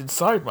aliens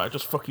inside might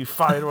just fucking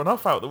fire one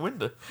off out the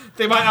window.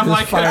 They might have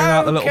like Firing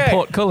out the little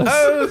portcullis.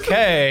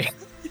 Okay.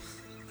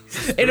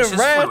 In a This is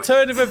rare fluid.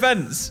 turn of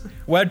events,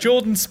 where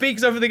Jordan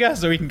speaks over the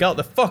guest so he can get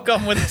the fuck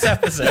on with this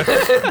episode,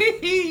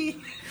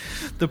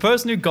 the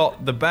person who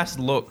got the best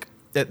look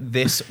at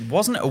this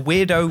wasn't a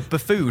weirdo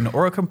buffoon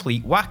or a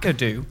complete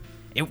wackadoo.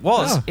 It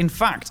was, in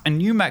fact, a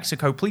New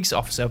Mexico police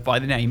officer by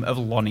the name of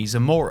Lonnie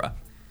Zamora.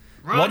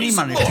 Lonnie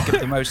managed to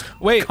give the most...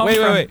 Wait.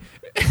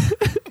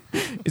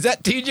 Is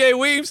that TJ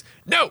Weems?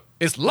 No,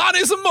 it's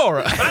Lonnie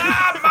Zamora.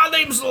 My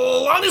name's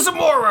Lonnie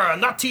Zamora,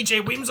 not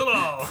TJ Weems at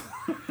all.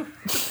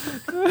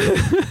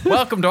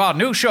 Welcome to our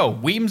new show,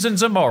 Weems and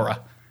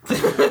Zamora.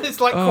 It's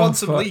like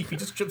Quantum fuck. Leap, he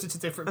just jumps into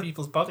different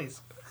people's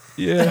bodies.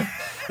 Yeah.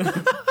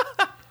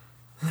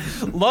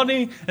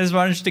 Lonnie has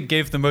managed to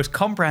give the most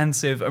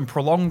comprehensive and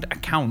prolonged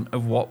account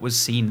of what was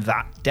seen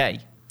that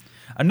day.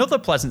 Another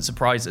pleasant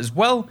surprise as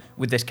well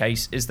with this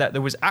case is that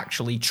there was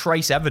actually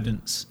trace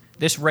evidence.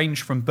 This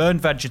ranged from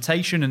burned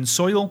vegetation and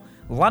soil,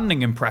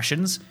 landing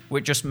impressions,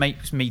 which just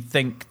makes me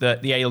think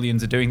that the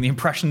aliens are doing the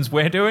impressions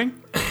we're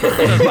doing.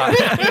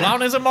 Like,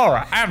 Lonnie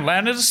Zamora, I'm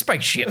landing a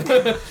spaceship.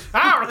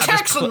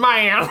 Texan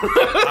man!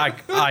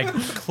 I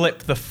clip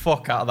the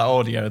fuck out of that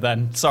audio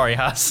then. Sorry,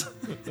 Haas.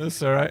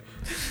 That's all right.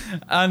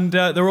 And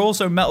there are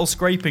also metal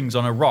scrapings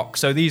on a rock,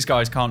 so these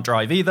guys can't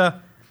drive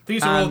either.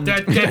 These are all And-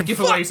 dead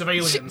giveaways of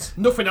aliens.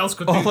 Nothing else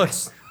could do All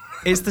this.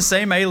 It's the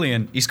same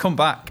alien. He's come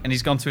back and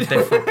he's gone to a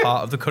different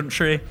part of the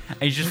country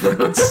and he's just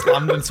fucking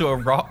slammed into a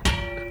rock.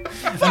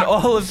 And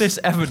all of this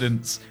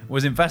evidence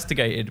was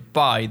investigated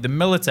by the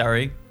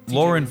military,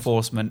 law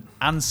enforcement,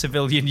 and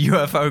civilian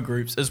UFO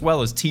groups, as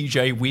well as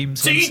TJ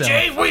Weems himself.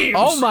 TJ Weems!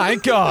 Oh my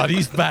God,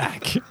 he's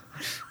back.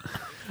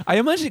 I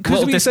imagine because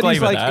Little we said he's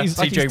disclaimer like there, he's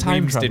like TJ he's time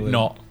Weems did traveling.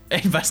 not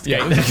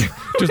investigate this.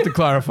 Just to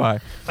clarify,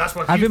 That's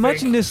what I've you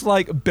imagined think. this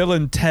like Bill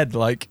and Ted.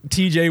 Like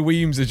TJ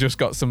Weems has just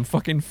got some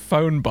fucking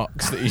phone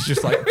box that he's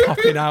just like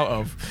popping out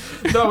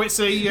of. No, it's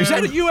a... Is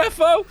that a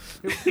UFO?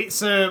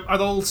 It's an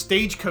old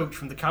stagecoach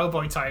from the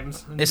cowboy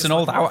times. And It's just an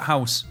old like-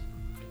 outhouse.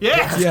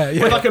 Yeah,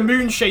 Yeah. with like a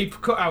moon shape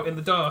cut out in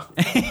the door.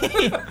 Yeah,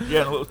 and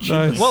a little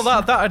chimney. Nice. Well,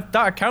 that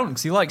accounts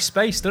because he likes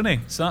space, doesn't he?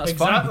 So that's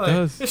fine. Exactly.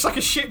 does. It's like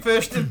a shit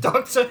version of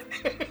Doctor.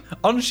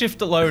 On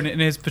shift alone in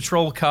his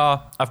patrol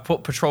car, I've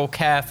put patrol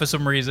care for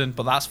some reason,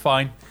 but that's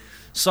fine.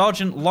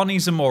 Sergeant Lonnie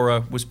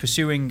Zamora was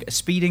pursuing a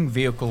speeding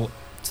vehicle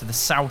to the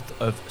south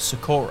of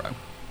Socorro.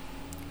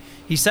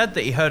 He said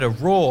that he heard a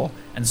roar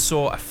and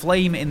saw a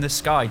flame in the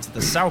sky to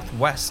the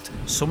southwest,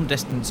 some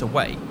distance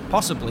away,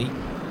 possibly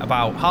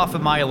about half a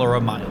mile or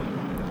a mile.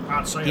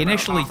 I'd say He about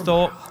initially half a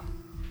thought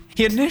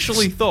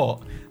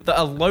mile. that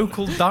a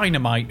local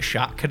dynamite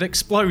shack had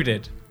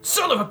exploded.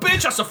 Son of a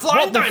bitch, that's a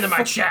flying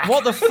dynamite shack!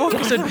 What the fuck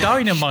is a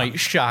dynamite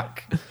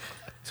shack?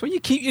 It's where you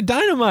keep your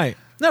dynamite.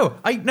 No,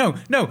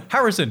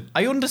 Harrison,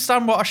 I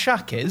understand what a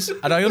shack is,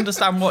 and I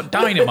understand what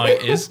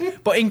dynamite is,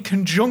 but in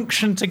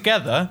conjunction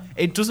together,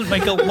 it doesn't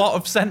make a lot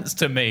of sense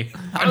to me.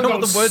 I know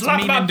what the words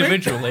mean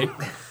individually.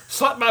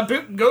 Slap my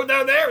boot and go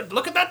down there and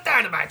look at that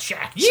dynamite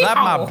shack. Slap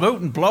my Yeehaw!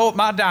 boot and blow up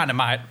my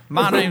dynamite.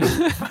 My name's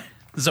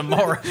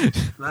Zamora.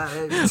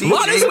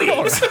 TJ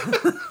Weems.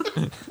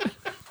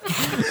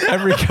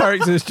 Every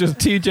character is just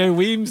TJ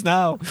Weems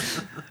now.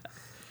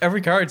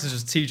 Every character is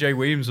just TJ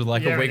Weems with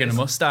like Yeah, a wig he and a is.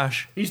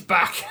 mustache. He's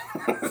back.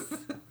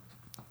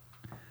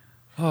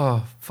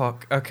 Oh,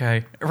 fuck.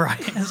 Okay.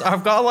 Right. So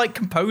I've got to like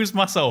compose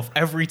myself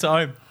every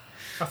time.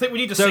 I think we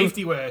need a So-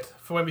 safety word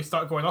for when we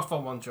start going off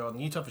on one, Jordan.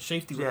 You need to have a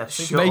safety word. Yeah,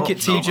 Safety sure. word. Make it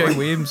TJ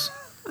Weems.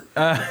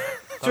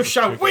 Just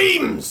shout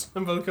Weems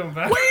and we'll come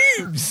back.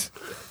 Weems!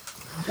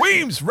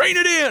 Weems, rein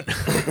it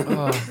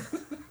in!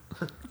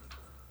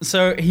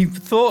 So he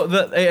thought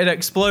that it had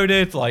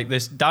exploded, like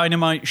this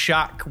dynamite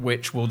shack,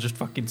 which will just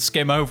fucking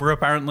skim over,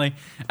 apparently.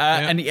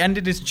 And he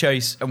ended his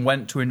chase and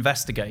went to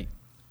investigate.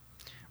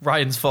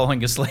 Ryan's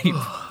falling asleep.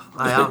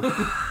 I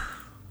am.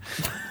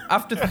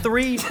 After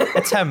 3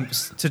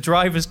 attempts to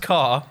drive his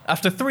car,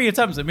 after 3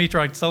 attempts at me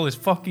trying to tell this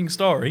fucking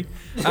story,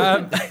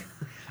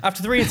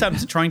 after 3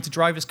 attempts at trying to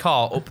drive his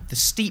car up the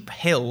steep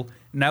hill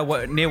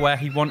near where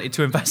he wanted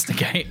to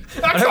investigate.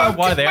 I don't know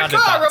why they added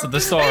that to the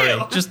story,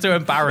 just to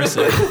embarrass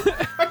him.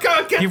 I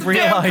can't get He the damn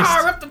realised-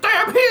 car up the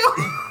damn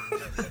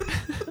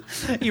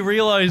hill. He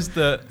realised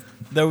that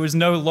there was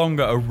no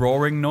longer a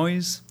roaring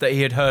noise that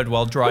he had heard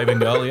while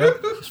driving earlier.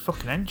 His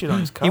fucking engine on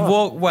his car. He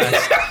walked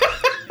west,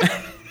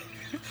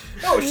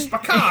 Oh, it's just my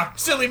car.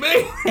 Silly me.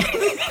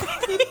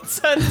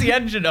 turns the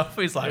engine off.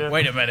 He's like,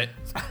 wait a minute.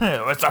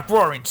 It's that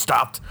roaring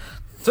stopped.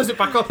 Says it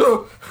back up.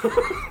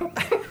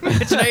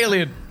 It's an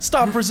alien.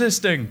 Stop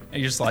resisting. And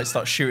he just like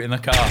starts shooting the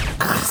car.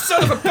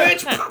 Son of a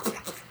bitch.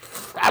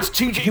 That's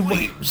TJ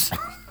Weems.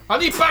 I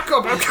need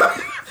backup. I've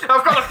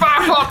got a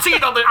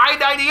 514 on the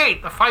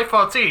I-98. The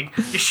 514.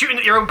 You're shooting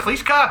at your own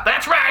police car?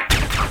 That's right.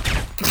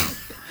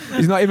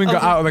 He's not even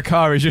got out of the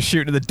car, he's just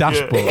shooting at the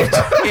dashboard.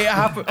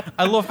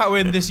 I love how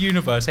in this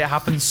universe it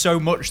happens so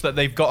much that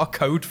they've got a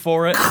code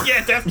for it.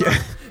 Yeah, definitely.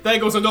 There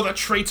goes another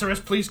traitorous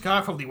police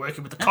car, probably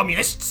working with the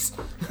communists.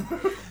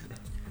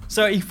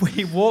 So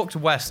he walked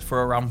west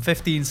for around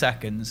 15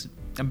 seconds,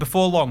 and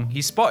before long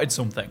he spotted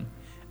something.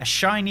 A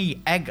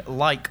shiny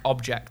egg-like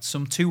object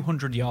some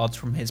 200 yards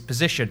from his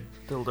position.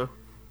 Dildo.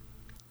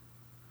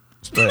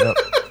 Straight up.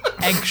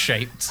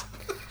 Egg-shaped.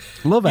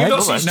 Love You egg.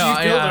 don't see It's Steve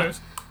dildos.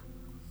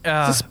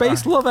 a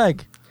space love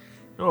egg.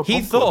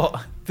 He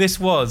thought this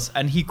was,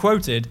 and he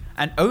quoted,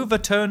 an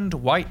overturned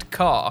white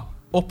car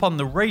up on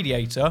the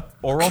radiator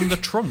or on the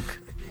trunk.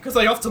 Because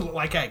they often look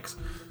like eggs.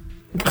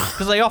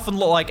 Because they often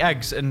look like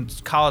eggs, and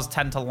cars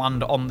tend to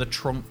land on the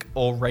trunk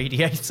or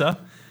radiator.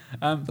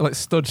 Like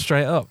stood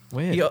straight up.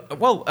 Weird. Yeah,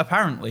 well,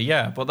 apparently,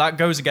 yeah, but that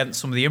goes against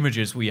some of the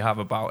images we have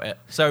about it.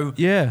 So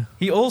Yeah.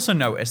 he also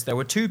noticed there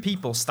were 2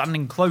 people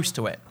standing close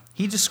to it.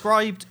 He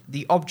described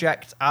the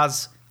object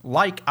as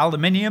like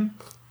aluminium.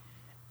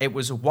 It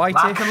was whitish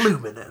Like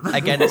aluminum.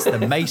 against the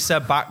Mesa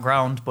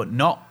background, but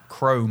not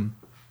chrome.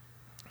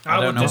 I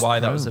don't know why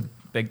that was a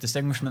big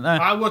distinguishment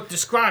there. I would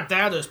describe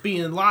that as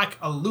being like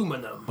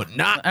aluminum. But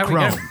not There we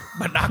go. chrome.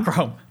 But not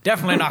chrome.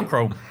 Definitely not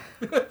chrome.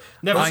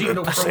 Never seen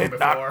no chrome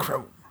before.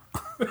 Crow.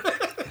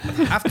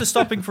 After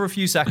stopping for a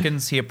few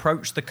seconds, he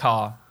approached the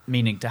car,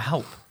 meaning to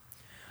help.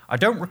 I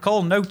don't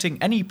recall noting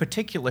any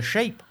particular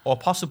shape or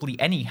possibly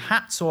any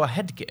hats or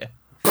headgear.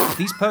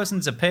 These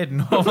persons appeared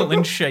normal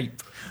in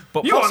shape,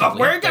 but You are not possibly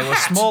wearing a they were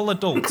hat. small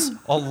adults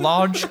or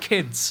large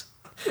kids.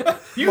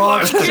 You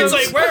large kids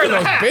ain't wearing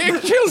a hat.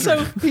 Big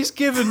children. So he's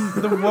given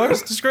the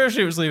worst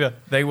description. It was either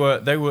they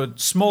were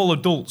small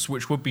adults,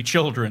 which would be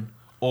children,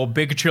 or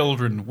big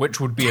children, which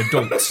would be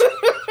adults.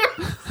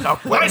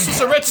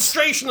 License and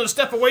registration and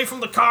step away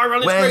from the car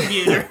on its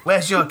radiator.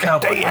 Where's your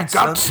cowboy They hat,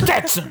 got son?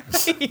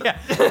 Stetsons. Yeah.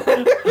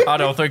 I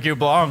don't think you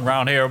belong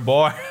around here,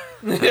 boy.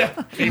 Yeah.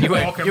 You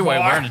ain't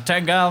wearing a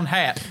 10-gallon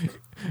hat.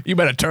 You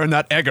better turn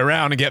that egg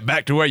around and get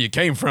back to where you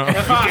came from.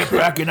 Get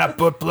back in that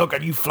butt plug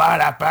and you fly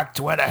that back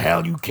to where the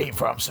hell you came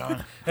from,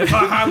 son. If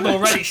I hadn't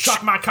already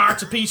shot my car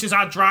to pieces,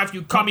 I'd drive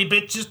you commie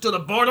bitches to the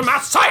border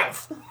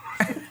myself.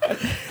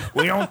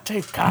 We don't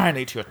take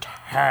kindly to your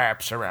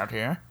taps around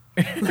here.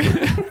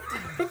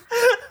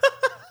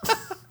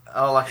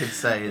 All I can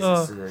say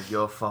is it's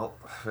your fault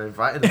for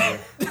inviting me.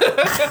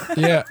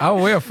 Yeah,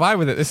 we're fine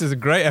with it. This is a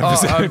great Oh,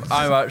 episode.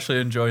 I'm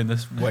actually enjoying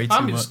this way too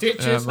I'm in much.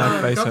 stitches. my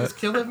Oh, face God, hurts.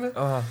 it's killing me.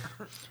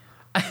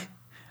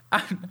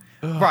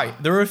 Right,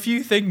 there are a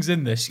few things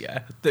in this,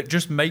 that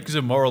just make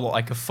Zamora look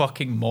like a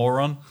fucking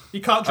moron. You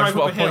can't I drive just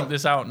up want a to hill. point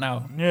this out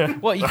now. Yeah.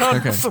 Well, you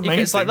can't. That's the main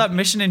It's like thing. that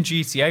mission in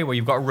GTA where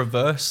you've got to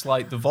reverse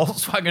like the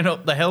Volkswagen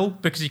up the hill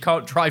because you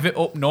can't drive it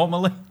up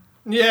normally.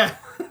 Yeah.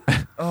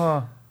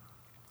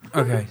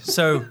 Okay,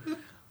 so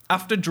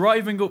after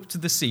driving up to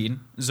the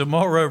scene,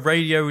 Zamora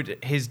radioed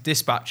his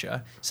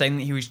dispatcher saying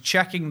that he was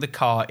checking the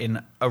car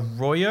in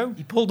Arroyo.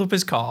 He pulled up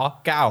his car,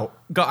 got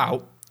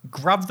out,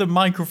 grabbed the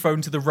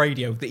microphone to the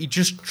radio that he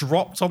just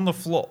dropped on the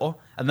floor,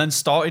 and then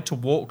started to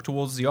walk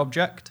towards the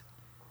object.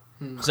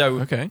 So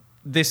Okay.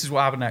 this is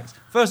what happened next.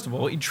 First of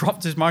all, he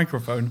dropped his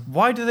microphone.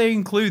 Why do they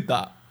include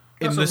that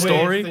in That's the a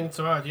weird story? thing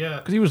to add, yeah.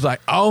 Because he was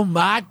like, "Oh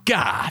my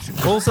god!"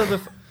 Also,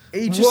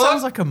 he just What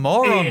sounds like a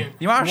moron. in-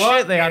 The amount of what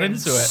shit they add in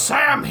into it.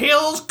 Sam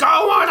Hill's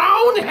going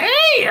on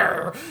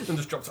here, and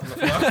just drops it on the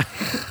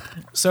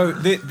floor. So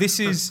this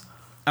is.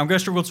 I'm going to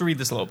struggle to read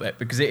this a little bit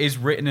because it is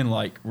written in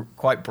like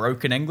quite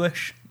broken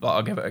English, but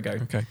I'll give it a go.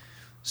 Okay.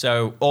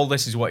 So all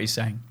this is what he's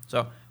saying.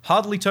 So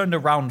hardly turned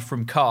around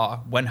from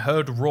car when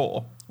heard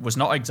roar. Was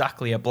not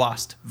exactly a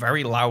blast.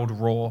 Very loud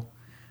roar.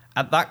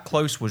 At that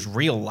close was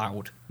real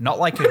loud. Not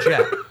like a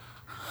jet.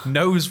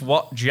 Knows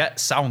what jet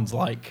sounds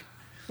like.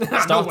 I know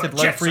what Started a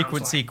low jet sounds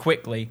frequency like.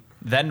 quickly.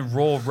 Then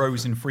roar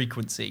rose in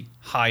frequency.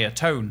 Higher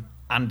tone.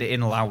 And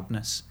in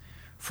loudness.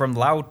 From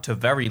loud to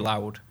very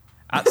loud.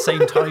 At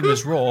same time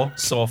as roar,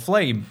 saw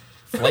flame.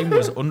 Flame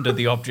was under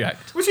the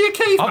object. Was he a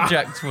caveman?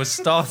 Object was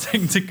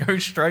starting to go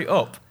straight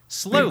up.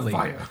 Slowly.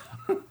 Fire.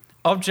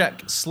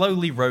 Object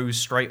slowly rose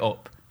straight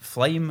up.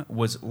 Flame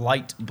was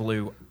light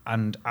blue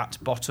and at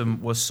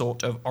bottom was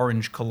sort of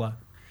orange colour.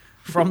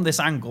 From this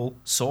angle,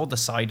 saw the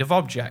side of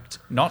object,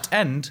 not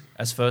end,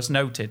 as first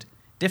noted.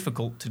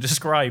 Difficult to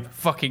describe.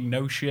 Fucking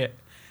no shit.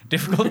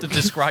 Difficult to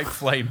describe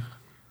flame.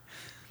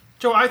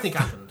 Do you know what I think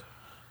happened?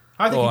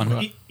 I Go think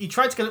on. he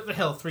tried to get up the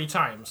hill 3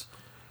 times,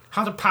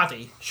 had a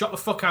paddy, shot the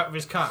fuck out of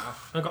his car,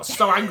 and got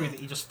so angry that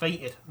he just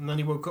fainted. And then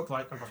he woke up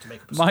like, I'm going to have to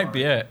make up a story. Might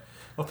be it.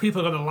 Well,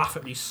 people are going to laugh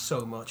at me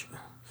so much.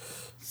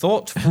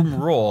 Thought from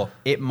raw,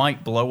 it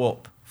might blow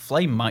up.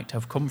 Flame might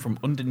have come from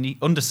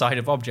underside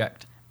of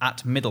object,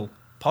 at middle,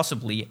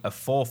 possibly a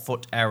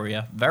 4-foot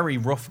area. Very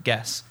rough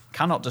guess.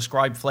 Cannot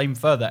describe flame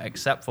further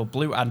except for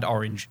blue and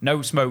orange.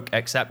 No smoke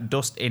except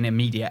dust in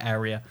immediate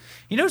area.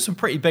 He knows some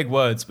pretty big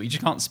words, but he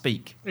just can't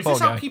speak. Is Poor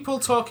this how guy. people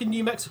talk in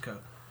New Mexico?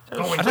 I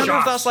don't know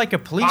if that's like a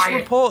police Fire.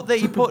 report that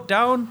he put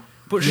down,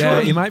 but Yeah,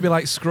 surely, he might be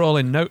like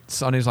scrolling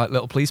notes on his like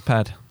little police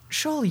pad.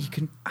 surely you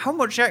can. How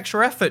much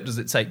extra effort does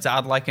it take to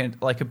add like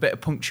a bit of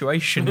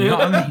punctuation? You know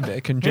what I mean?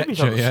 Bit of Maybe he's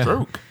conjecture, had a yeah.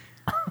 stroke.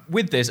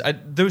 With this,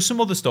 there was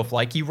some other stuff,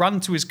 like he ran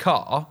to his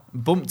car,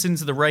 bumped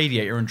into the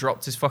radiator and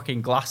dropped his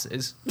fucking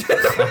glasses.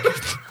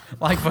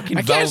 like fucking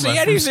I can't Velma see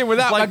anything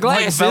without my like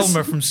glasses.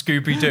 Velma from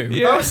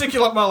Scooby-Doo. I was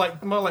thinking like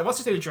more like what's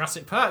his name in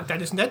Jurassic Park?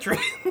 Dennis Nedry.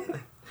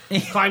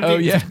 climbed Oh,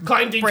 in, yeah.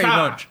 climbed in Pretty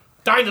car. much.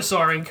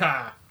 Dinosaur in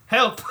car.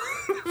 Help.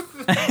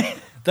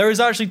 There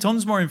is actually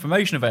tons more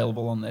information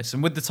available on this,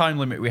 and with the time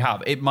limit we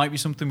have, it might be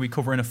something we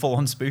cover in a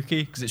full-on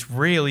spooky, because it's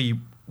really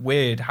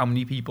weird how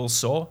many people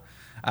saw.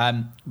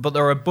 But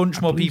there are a bunch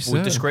more believe people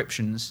with so.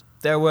 descriptions.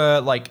 There were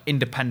like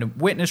independent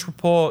witness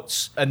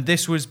reports, and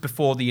this was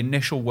before the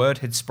initial word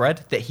had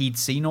spread that he'd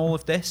seen all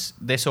of this.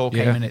 This all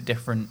came Yeah.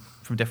 in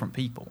from different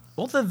people.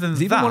 Other than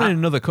There's even one in that,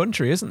 another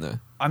country, isn't there?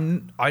 I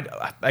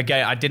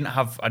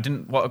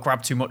didn't want to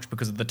grab too much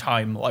because of the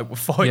time. Like we're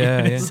 40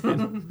 Yeah, minutes.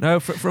 yeah. No,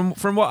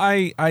 from what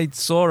I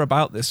saw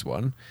about this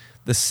one,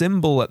 the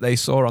symbol that they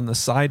saw on the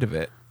side of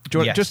it. Do you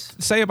want Yes.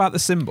 just say about the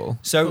symbol?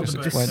 So Just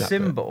the explain that bit.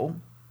 symbol.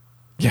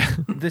 Yeah.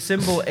 The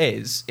symbol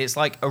it's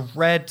like a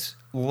red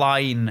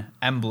line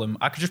emblem.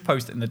 I could just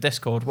post it in the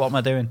Discord. What am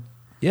I doing?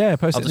 Yeah,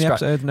 post I'll it in the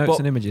describe- episode notes but-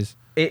 and images.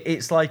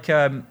 It's like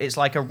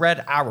a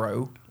red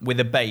arrow with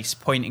a base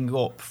pointing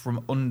up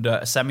from under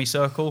a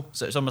semicircle.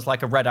 So it's almost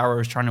like a red arrow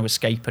is trying to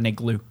escape an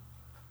igloo.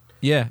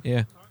 Yeah,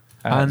 yeah.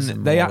 And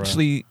some they more,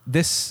 actually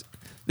this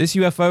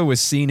UFO was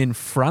seen in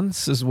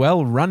France as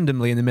well,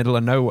 randomly in the middle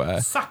of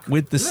nowhere, Sacre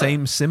with the bleu.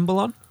 same symbol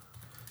on.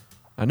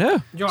 I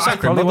know. You know, That's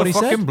probably what he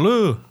said. Motherfucking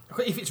blue.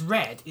 If it's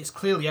red, it's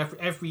clearly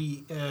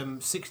every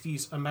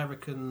 60s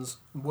American's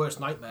worst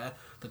nightmare.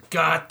 The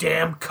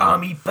goddamn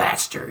commie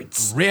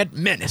bastards. Red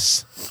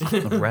Menace.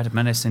 The red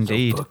menace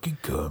indeed. Fucking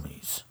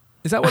cummies.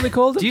 Is that what they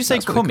called them? Do you say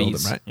That's what they called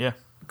cummies? them, right? Yeah.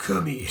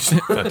 Cummies.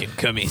 Fucking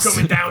cummies.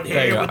 Coming down There you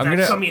here go. with I'm their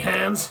gonna- cummy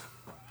hands.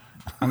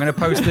 I'm going to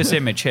post this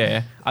image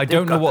here. I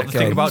don't know what the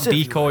thing about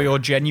decoy or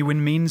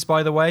genuine means,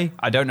 by the way.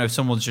 I don't know if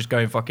someone's just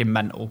going fucking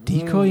mental.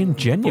 Decoy and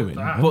genuine.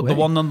 that. No But the way.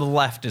 one on the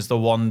left is the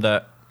one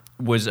that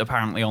was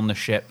apparently on the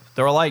ship.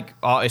 There are like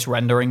artist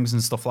renderings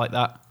and stuff like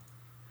that.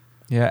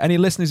 Yeah, any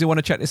listeners who want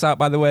to check this out,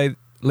 by the way,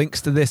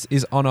 links to this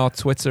is on our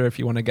Twitter if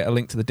you want to get a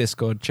link to the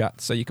Discord chat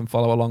so you can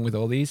follow along with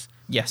all these.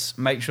 Yes,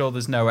 make sure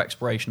there's no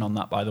expiration on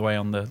that, by the way,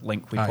 on the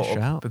link we I put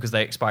shall. up, because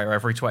they expire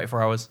every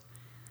 24 hours.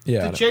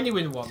 Yeah, The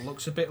genuine one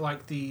looks a bit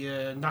like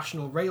the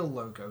National Rail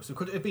logo. So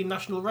could it have been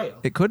National Rail?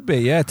 it could be,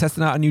 yeah,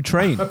 testing out a new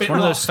train. A bit One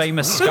of those lost.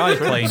 famous sky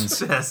planes.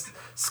 Yes,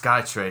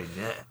 Skytrain,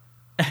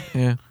 yeah.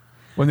 Yeah.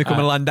 When they come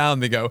and land down,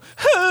 they go,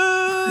 "Ah!"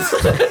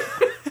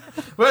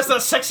 Where's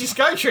that sexy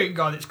SkyTrain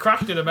gone? It's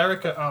crashed in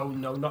America. Oh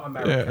no, not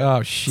America.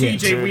 Oh shit!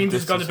 TJ Weems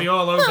is going to be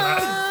all over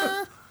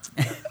that.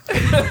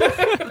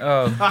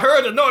 I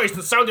heard a noise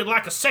that sounded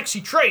like a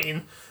sexy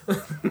train.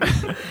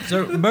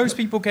 So most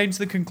people came to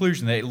the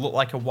conclusion that it looked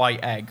like a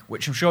white egg,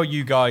 which I'm sure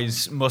you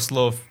guys must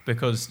love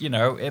because, you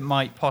know, it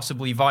might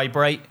possibly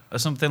vibrate or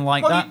something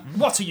like that.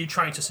 What are you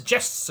trying to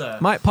suggest, sir?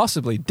 Might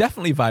possibly,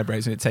 definitely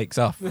vibrates when it takes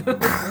off. It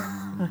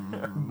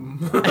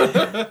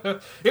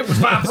was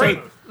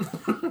vibrating.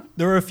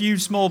 There are a few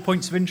small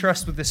points of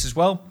interest with this as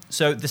well.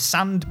 So the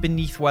sand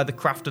beneath where the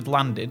craft had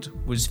landed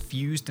was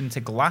fused into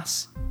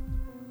glass.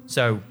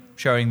 So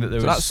showing that there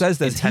was that says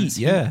there's intense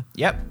heat, yeah.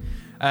 Yep.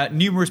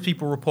 Numerous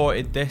people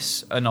reported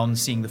this and on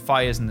seeing the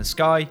fires in the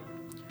sky.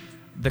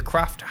 The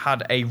craft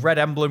had a red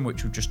emblem,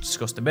 which we just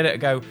discussed a minute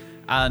ago,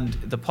 and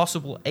the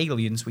possible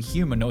aliens were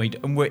humanoid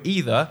and were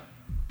either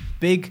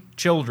big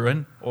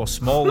children or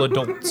small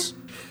adults.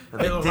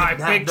 They look like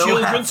big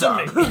children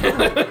to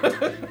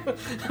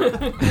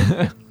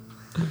me.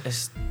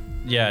 It's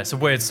a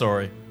weird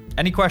story.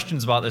 Any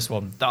questions about this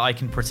one that I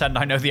can pretend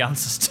I know the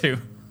answers to?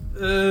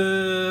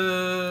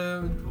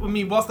 I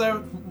mean, was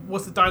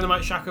the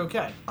Dynamite Shack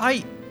okay?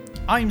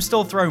 I'm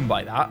still thrown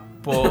by that,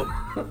 but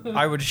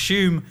I would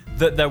assume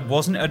that there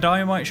wasn't a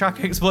Dynamite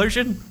Shack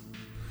explosion.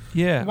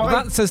 Yeah, well,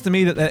 that says to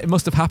me that it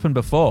must have happened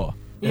before.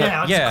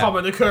 Yeah, that's a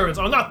common occurrence.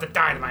 Oh, not the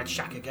Dynamite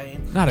Shack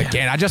again. Not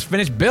again. I just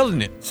finished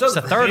building it. It's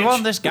the third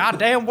one this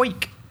goddamn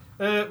week.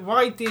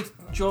 Why did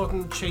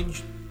Jordan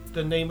change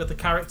the name of the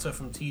character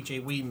from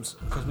TJ Weems?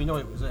 Because we know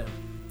it was him.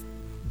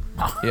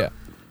 Yeah.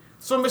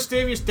 Some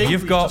mysterious debris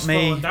You've got just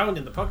me. fallen down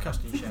in the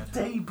podcasting shed.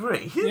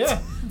 Debris?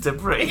 Yeah.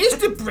 Debris. It is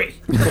debris.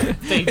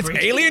 It's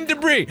alien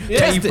debris. Yeah.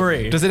 Test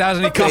Debris. it. Does it have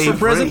any cost of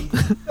prison?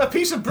 A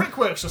piece of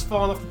brickwork's just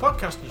fallen off the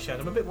podcasting shed.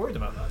 I'm a bit worried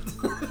about that.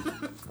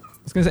 I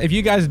was gonna say, if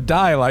you guys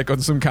die like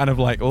on some kind of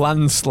like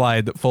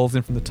landslide that falls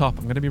in from the top,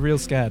 I'm gonna be real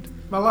scared.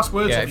 My last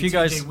words are if you TJ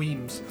guys-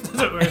 Weems.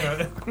 Don't worry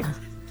about it.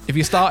 If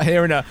you start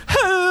hearing a,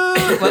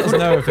 let us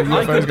know if a I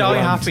UFO's could die gonna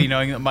land. happy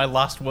knowing that my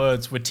last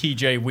words were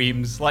TJ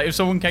Weems. Like, if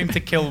someone came to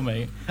kill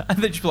me, and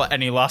they'd just be like,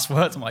 any last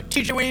words? I'm like,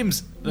 TJ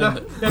Weems! No,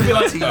 Then, they'd be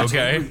like,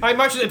 okay. I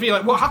imagine it'd be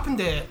like, what happened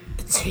there?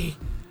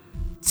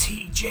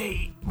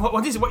 TJ.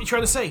 What is it? What are you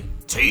trying to say?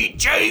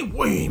 TJ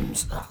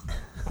Weems.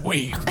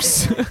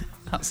 Weems.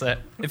 That's it.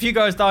 If you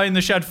guys die in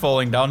the shed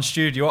falling down,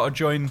 Stu, do you want to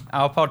join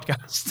our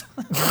podcast?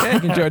 Yeah, you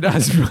can join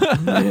us.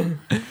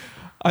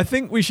 I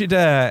think we should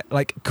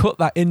like cut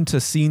that into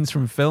scenes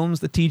from films,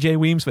 the TJ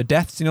Weems for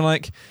deaths. You know,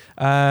 like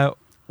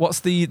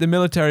what's the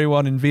military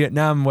one in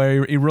Vietnam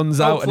where he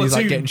runs out and he's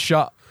like Platoon. getting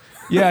shot.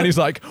 Yeah, and he's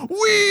like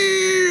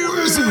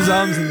Weems with his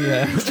arms in the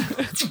air.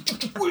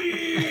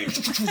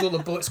 All the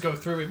bullets go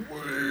through him.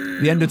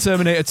 The end of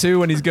Terminator 2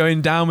 when he's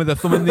going down with a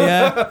thumb in the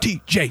air.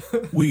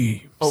 TJ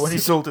Weems. Oh, when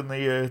he's holding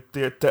the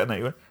detonator,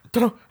 he went,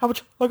 don't know how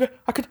much longer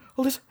I could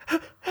hold this.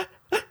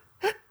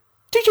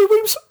 TJ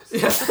Weems.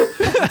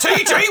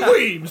 TJ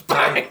Weems.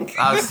 Bang.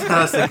 I was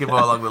thinking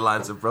more along the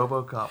lines of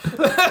RoboCop.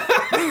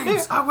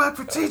 Weems, I work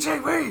for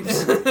TJ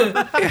Weems.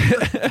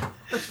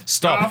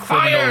 Stop, You're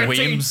criminal fired,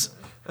 Weems.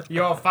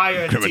 You're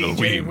fired, Criminal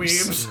TJ Weems.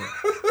 Weems.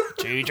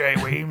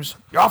 TJ Weems,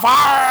 you're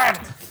fired.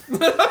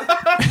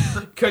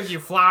 Could you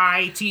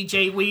fly,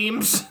 TJ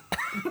Weems?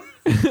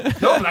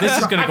 No, This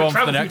is going to go on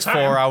for the next 4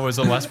 hours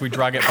unless we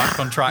drag it back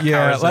on track.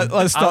 Yeah, Harrison.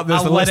 let's stop this.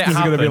 I'll The let it listeners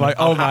are gonna be happen. like,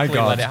 I'll "Oh my happily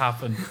God." let it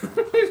happen.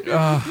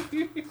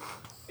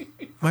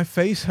 My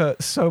face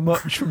hurts so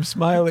much from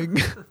smiling.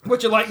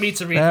 Would you like me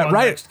to read one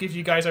right. next? Give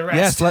you guys a rest.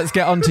 Yes, let's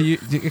get on to you.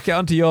 Get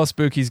on to your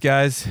spookies,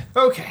 guys.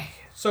 Okay,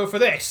 so for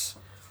this,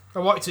 I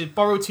wanted to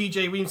borrow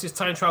TJ Weems'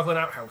 time traveling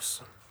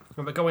outhouse.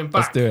 And we're going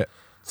back Let's do it.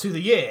 to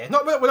the year.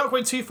 We're not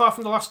going too far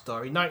from the last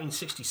story,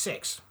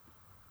 1966.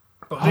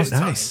 But Oh, this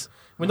nice. time,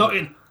 we're not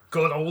in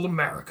good old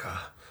America,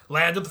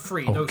 land of the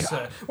free. No, God.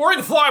 sir. We're in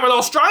Flyman,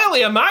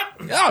 Australia, mate.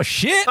 Oh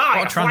shit! Ah,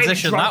 What a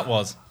transition that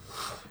was.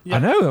 I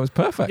know, that was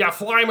perfect. Yeah,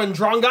 Flyman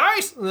Drong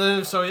guys.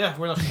 So yeah,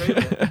 we're in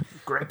Australia.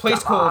 A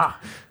place called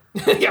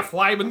yeah,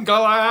 Flyman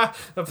Gala.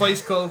 A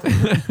place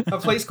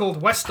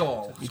called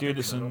Westall. You doing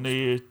this in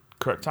the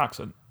correct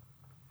accent?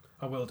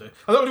 I will do.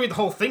 I'm not going to read the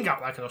whole thing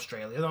out like an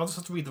Australian. I'll just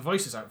have to read the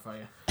voices out for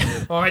you.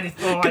 Or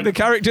anything. Or Could the like,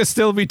 character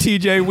still be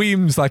TJ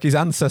Weems like his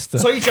ancestor?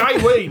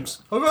 TJ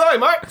Weems. Oh, hey,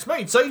 mate, it's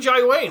me,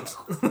 TJ Weems.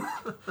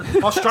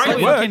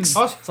 Australian. works.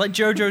 It's like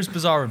JoJo's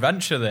Bizarre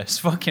Adventure, this.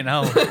 Fucking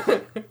hell.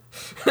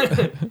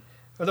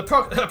 At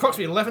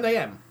approximately 11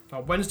 a.m.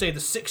 on Wednesday,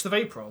 the 6th of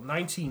April,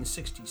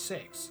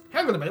 1966.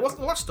 Hang on a minute, wasn't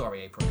the last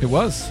story April? It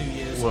was. 2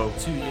 years. Whoa.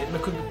 2 years.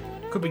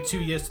 It could be 2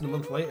 years to the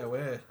month later.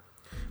 Where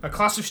a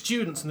class of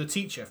students and a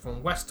teacher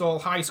from Westall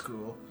High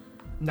School,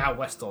 now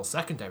Westall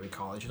Secondary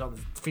College. I don't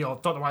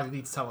know why they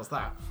need to tell us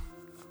that.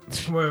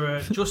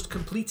 We're just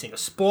completing a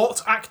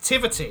sport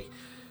activity.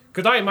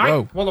 Good day, mate.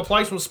 Whoa. Want to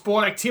play some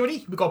sport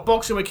activity? We've got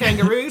boxing with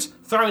kangaroos,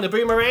 throwing a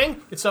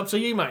boomerang. It's up to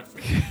you, mate.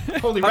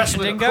 Holy Punch a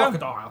wrestling a dingo?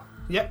 crocodile.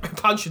 Yep,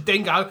 punch a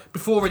dingo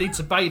before it eats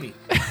a baby.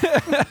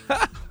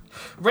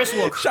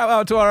 Wrestle a Shout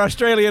out to our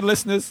Australian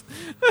listeners.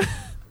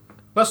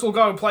 Let's all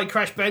go and play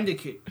Crash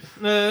Bandicoot.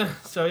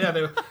 So yeah,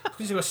 they were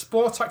doing a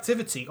sport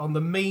activity on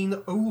the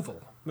main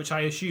oval, which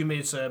I assume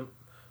is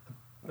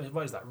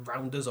what is that,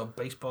 rounders or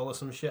baseball or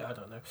some shit? I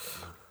don't know.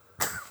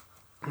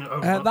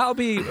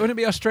 Wouldn't it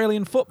be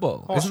Australian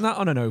football? Isn't that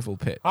on an oval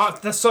pitch?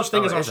 There's such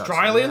thing as it is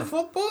Australian actually,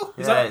 yeah. football?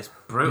 It's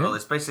brutal. Yeah.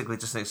 It's basically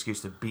just an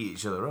excuse to beat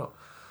each other up.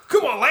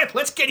 Come on, lad,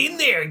 let's get in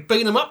there and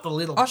beat them up, the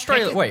little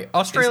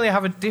Australia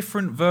have a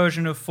different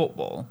version of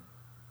football.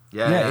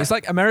 Yeah, it's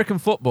like American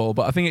football,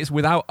 but I think it's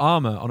without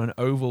armour on an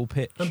oval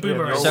pitch. And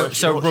boomerangs.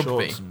 So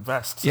rugby. And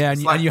vests. Yeah,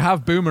 and you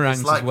have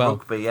boomerangs it's like as well.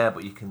 Rugby, yeah,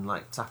 but you can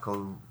like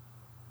tackle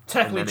each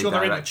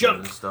other in the junk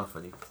and stuff,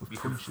 and you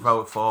can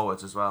throw it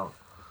forwards as well.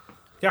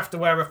 You have to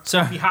wear a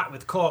fluffy hat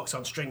with corks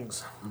on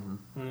strings.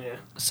 Mm-hmm. Yeah.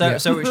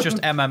 So it's just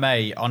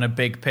MMA on a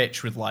big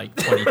pitch with like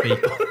 20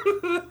 people.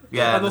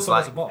 Yeah, and there's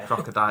also like there's a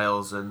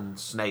crocodiles and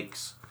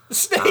snakes.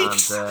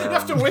 Snakes! And, you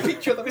have to whip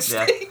each other with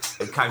snakes.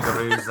 And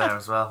kangaroos there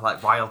as well,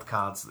 like wild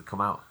cards that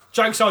come out.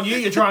 Joke's on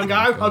you drunk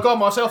guy. I got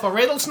myself a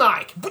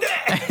rattlesnake.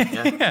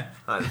 Yeah.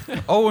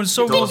 Oh, and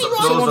Doors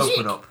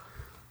open up.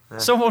 Yeah.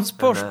 Someone's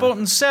pushed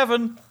button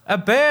 7. A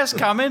bear's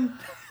coming.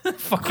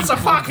 It's a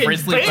fucking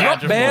grizzly bear.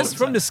 bear. Bears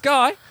from the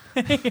sky.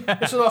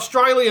 It's an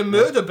Australian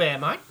murder bear,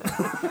 mate.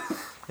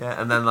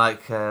 Yeah, and then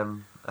like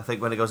I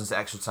think when it goes into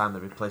extra time, they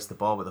replace the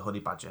ball with a honey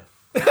badger.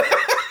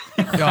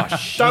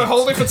 Gosh. Don't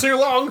hold it for too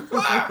long.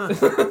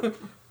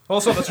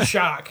 Also, that's a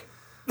shark.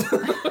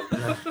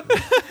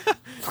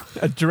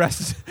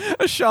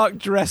 A shark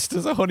dressed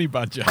as a honey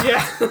badger.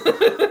 Yeah.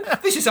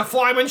 This is a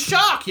flying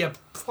shark, you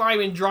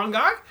flying drunk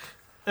guy.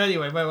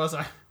 Anyway, where was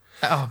I?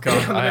 Oh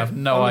god, I have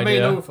no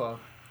idea.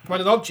 When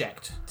an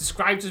object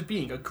described as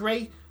being a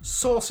grey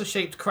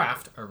saucer-shaped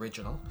craft,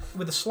 original,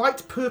 with a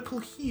slight purple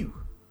hue.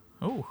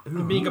 Oh.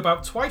 And being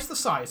about twice the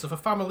size of a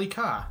family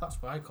car.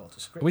 That's what I call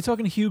it. Are we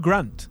talking Hugh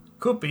Grant?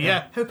 Could be,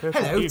 yeah.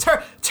 Hello,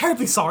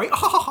 terribly sorry.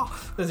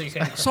 As he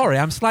says. Sorry,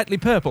 I'm slightly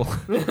purple.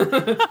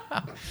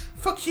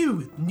 Fuck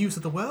you, news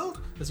of the world,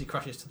 as he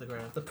crashes to the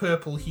ground. The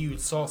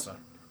purple-hued saucer,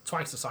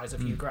 twice the size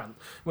of Hugh Grant,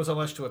 was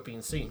alleged to have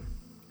been seen.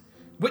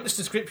 Witness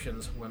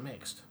descriptions were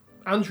mixed.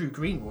 Andrew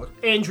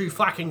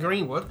Flacking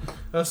Greenwood,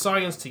 a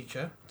science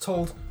teacher,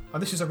 told,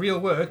 and this is a real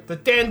word, the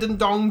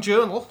Dandendong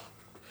Journal,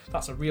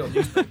 that's a real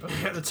newspaper,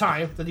 at the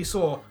time, that he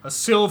saw a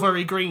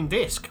silvery green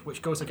disc,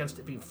 which goes against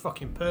it being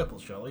fucking purple,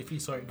 surely, if you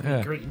saw it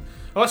being green.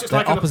 Unless it's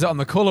like opposite on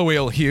the colour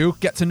wheel, Hugh.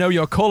 Get to know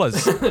your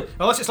colours.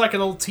 Unless it's like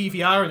an old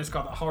TVR and it's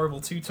got that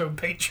horrible two-tone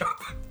paint job.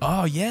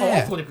 Oh, yeah. Oh,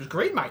 I thought it was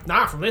green, mate.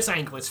 Nah, from this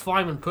angle, it's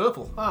flaming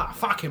purple. Ah,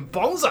 fucking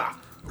bonza.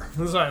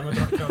 Sorry, I'm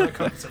not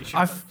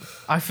conversation.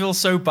 I feel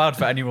so bad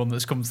for anyone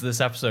that's come to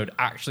this episode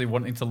actually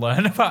wanting to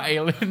learn about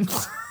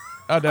aliens.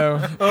 I know.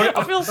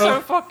 I feel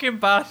so fucking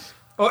bad.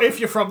 Or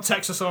if you're from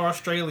Texas or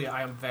Australia,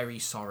 I am very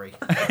sorry.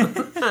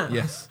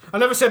 Yes. I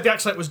never said the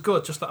accent was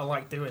good, just that I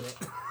like doing it.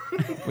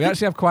 We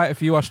actually have quite a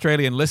few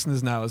Australian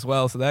listeners now as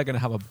well, so they're going to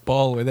have a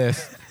ball with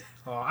this.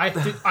 Oh,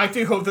 I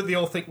do hope that they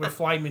all think we're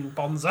flaming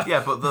bonza.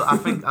 Yeah, but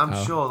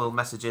I'm sure they'll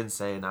message in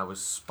saying I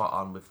was spot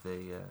on with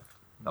the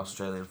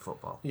Australian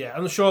football. Yeah,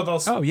 I'm sure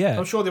they'll. Oh, yeah.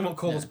 I'm sure they won't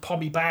call us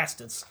pommy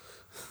bastards.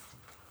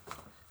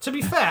 To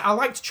be fair, I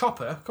liked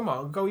Chopper. Come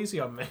on, go easy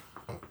on me.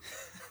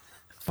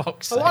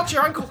 Fuck's I sake. liked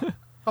your ankle.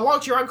 I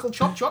liked your ankle,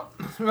 Chop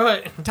Chop.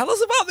 Right. Tell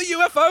us about the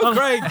UFO,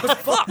 Craig.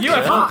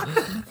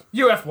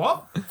 UF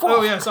what?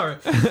 Oh, yeah, sorry.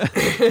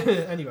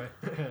 Anyway.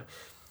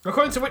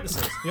 According to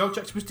witnesses, the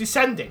object was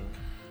descending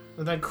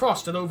and then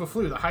crossed and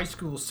overflew the high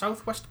school's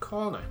southwest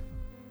corner,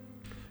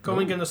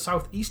 going in a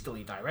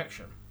southeasterly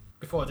direction,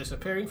 before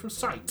disappearing from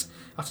sight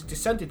as it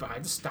descended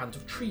behind a stand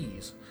of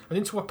trees and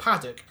into a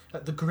paddock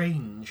at the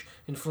Grange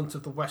in front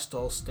of the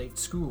Westall State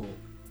School.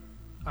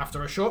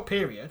 After a short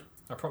period,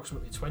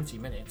 approximately 20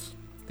 minutes,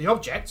 the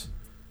object,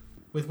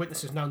 with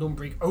witnesses now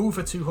numbering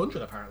over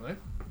 200 apparently,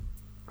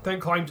 then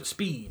climbed at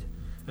speed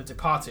and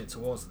departed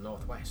towards the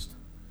northwest.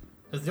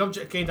 As the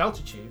object gained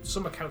altitude,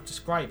 some accounts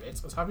describe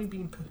it as having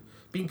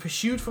been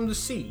pursued from the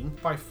scene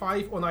by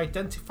 5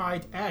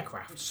 unidentified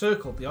aircraft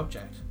circled the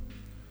object.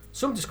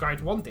 Some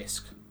described 1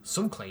 disc,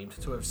 some claimed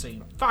to have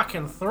seen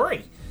fucking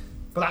 3,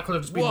 but that could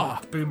have just been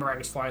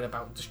boomerangs flying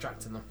about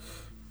distracting them.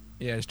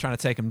 Yeah, just trying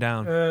to take him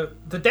down.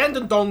 The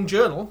Dandendong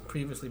Journal,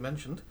 previously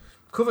mentioned,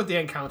 covered the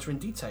encounter in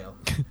detail.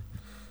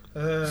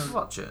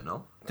 What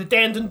journal? The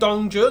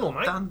Dandendong Journal,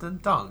 mate.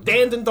 Dandendong?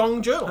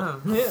 Dandendong Journal.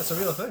 Oh. Yeah, it's a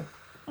real thing.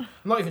 I'm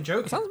not even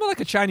joking. Sounds more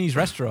like a Chinese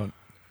restaurant.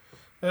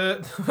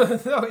 No,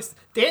 it's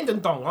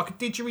Dandendong, like a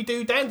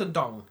didgeridoo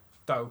Dandendong,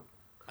 though.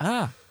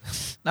 Ah,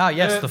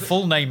 yes, the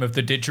full name of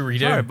the didgeridoo.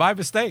 Sorry, by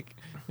mistake.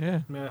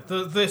 Yeah.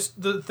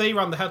 They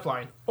ran the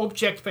headline.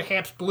 Object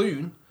perhaps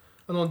balloon,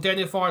 an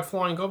unidentified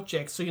flying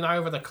object seen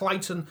over the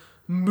Clayton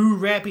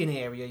Moorabbin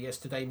area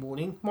yesterday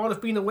morning might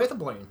have been a weather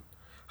balloon.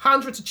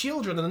 Hundreds of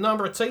children and a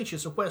number of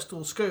teachers at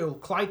Westall School,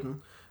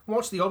 Clayton,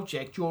 watched the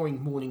object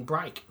during morning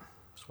break.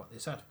 That's what they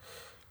said.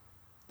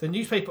 The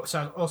newspaper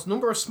said a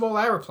number of small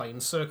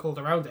aeroplanes circled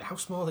around it. How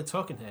small are they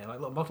talking here? Like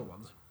little model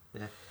ones?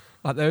 Yeah.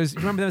 Like those,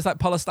 remember those like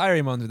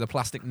polystyrene ones with the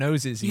plastic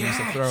noses you used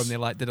to throw, Yes. and they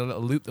like did a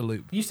little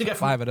loop-the-loop. You used to get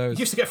from, 5 of those.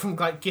 You used to get from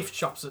like gift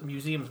shops at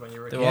museums when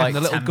you were a They kid. were Yeah, like and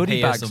the little 10p goodie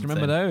or bags. Do you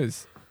remember something.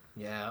 those?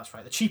 Yeah, that's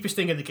right. The cheapest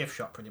thing in the gift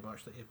shop, pretty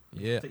much, that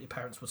Yeah. your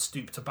parents would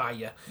stoop to buy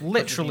you. Literally But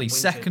you'd be whinging.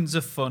 seconds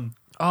of fun.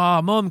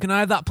 Oh, Mum, can I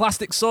have that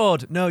plastic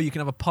sword? No, you can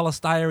have a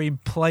polystyrene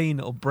plane.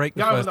 It'll break the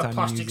You have first a time you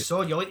plastic use it.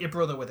 sword, you'll hit your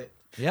brother with it.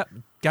 Yep,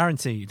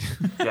 guaranteed.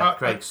 Yeah,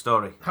 Craig's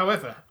story.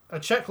 However, a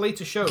check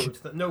later showed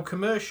that no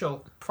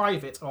commercial,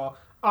 private, or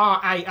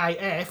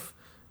RAAF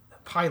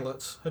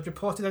pilots had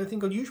reported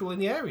anything unusual in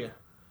the area.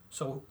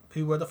 So,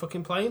 who were the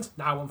fucking planes?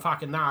 Now I'm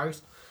fucking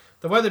knows.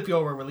 The Weather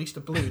Bureau released a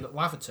balloon at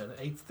Laverton at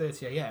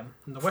 8:30am,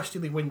 and the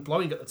westerly wind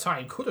blowing at the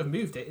time could have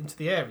moved it into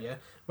the area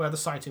where the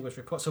sighting was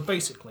reported. So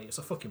basically, it's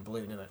a fucking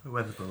balloon, isn't it? The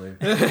weather balloon.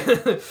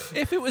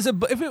 If it was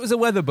a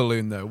weather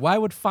balloon, though, why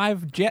would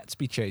 5 jets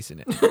be chasing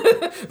it?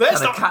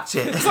 There's Gotta catch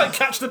it. It's like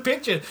catch the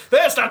pigeon.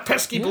 There's that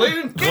pesky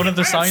balloon. Get One of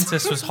the it, Matt.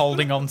 scientists was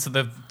holding on to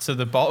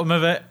the bottom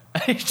of it.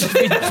 It's just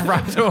been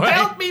dragged away.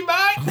 Help me,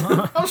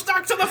 mate! I'm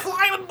stuck to the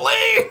flying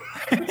balloon.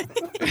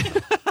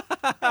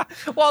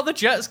 What are the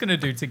Jets going to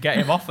do to get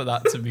him off of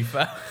that, to be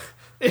fair?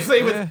 If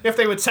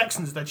they were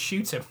Texans, they'd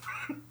shoot him.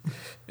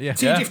 Yeah.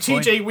 Yeah, if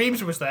TJ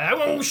Weems was there,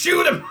 oh,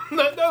 shoot him!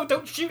 No,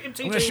 don't shoot him,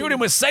 TJ. I'm going to shoot him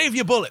with save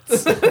your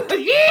bullets.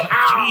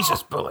 Yeah!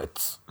 Jesus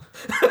bullets.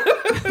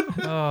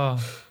 Oh.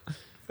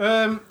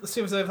 Let's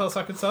see if there's anything else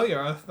I can tell you.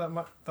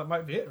 That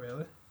might be it,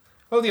 really.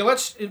 Well, the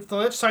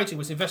alleged sighting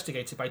was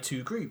investigated by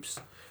 2 groups: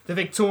 the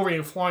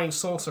Victorian Flying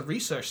Saucer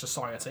Research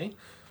Society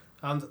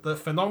and the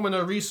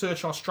Phenomena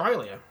Research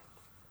Australia.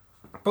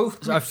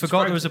 Both I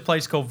forgot there was a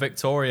place called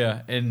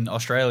Victoria in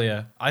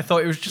Australia. I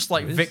thought it was just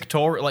like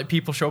Victoria, like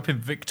people show up in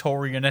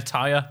Victorian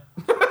attire.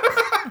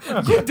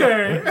 Good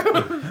day.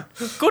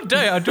 Good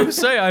day, I do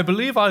say, I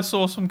believe I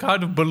saw some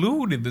kind of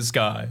balloon in the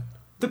sky.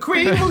 The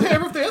Queen will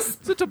hear of this.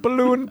 Is it a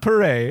balloon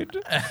parade?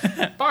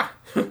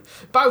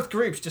 Both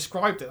groups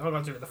described it. I'm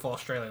going to do it the full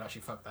Australian,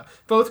 actually, fuck that.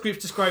 Both groups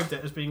described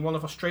it as being one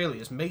of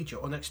Australia's major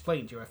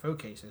unexplained UFO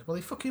cases. Well,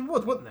 they fucking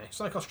would, wouldn't they? It's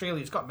like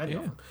Australia's got many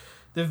of them.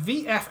 The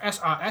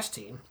VFSRS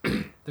team,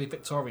 the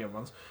Victorian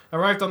ones,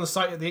 arrived on the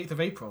site at the 8th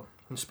of April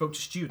and spoke to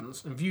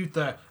students and viewed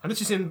the, and this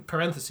is in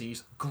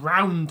parentheses,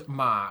 ground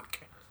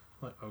mark.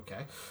 Like,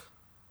 okay.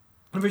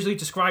 Originally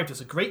described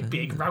as a great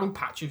big round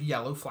patch of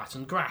yellow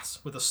flattened grass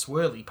with a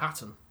swirly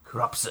pattern.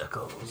 Crop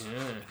circles.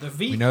 Yeah.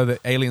 We know that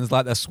aliens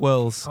like their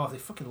swirls. Oh, they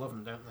fucking love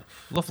them, don't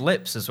they? Love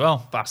lips as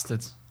well,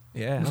 bastards.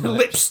 Yeah.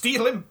 Lip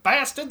stealing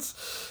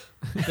bastards.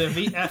 The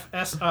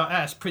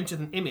VFSRS printed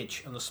an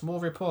image and a small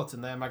report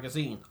in their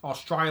magazine,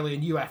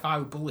 Australian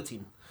UFO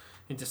Bulletin,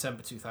 in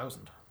December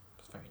 2000.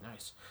 That's very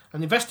nice.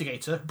 An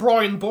investigator,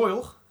 Brian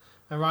Boyle,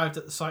 arrived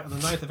at the site on the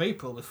 9th of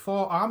April with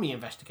 4 army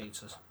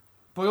investigators.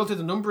 Boyle did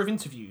a number of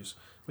interviews,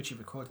 which he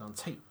recorded on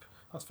tape.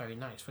 That's very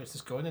nice. Is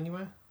this going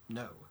anywhere?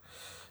 No.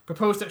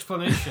 Proposed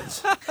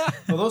explanations.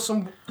 although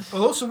some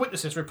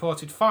witnesses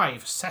reported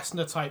 5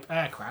 Cessna-type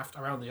aircraft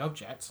around the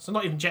object, so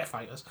not even jet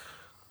fighters,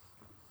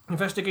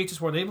 investigators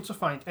were unable to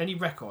find any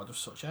record of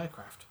such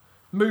aircraft.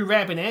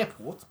 Moorabbin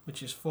Airport,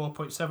 which is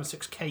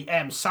 4.76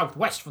 km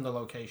southwest from the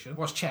location,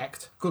 was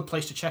checked. Good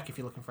place to check if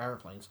you're looking for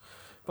aeroplanes.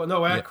 But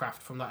no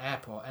aircraft from that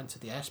airport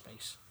entered the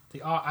airspace. The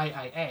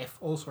RAAF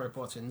also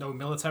reported no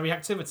military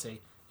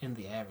activity in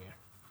the area.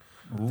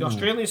 Ooh. The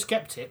Australian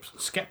skeptics,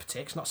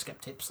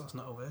 that's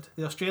not a word.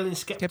 The Australian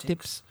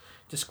skeptics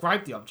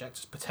described the object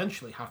as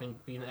potentially having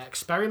been an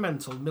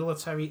experimental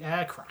military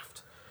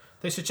aircraft.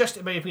 They suggest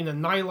it may have been a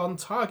nylon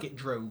target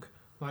drogue,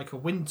 like a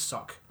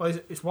windsock. Well,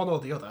 it's one or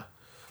the other.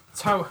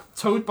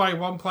 Towed by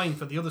one plane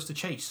for the others to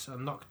chase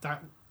and knock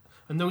down,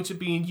 and known to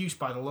be in use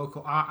by the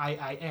local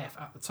RAAF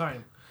at the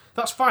time.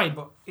 That's fine,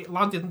 but it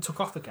landed and took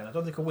off again. I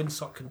don't think a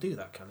windsock can do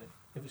that, can it?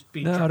 If it's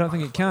being No, I tracked don't by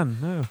think a it plane.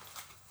 can. No.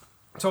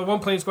 So one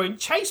plane's going,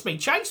 chase me,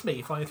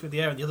 flying through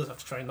the air, and the others have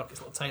to try and knock its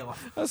little tail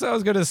off. That's what I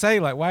was going to say.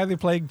 Like, why are they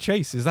playing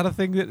chase? Is that a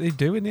thing that they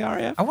do in the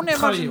RAF? I wouldn't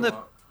Tell imagine you that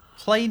what.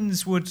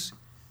 planes would...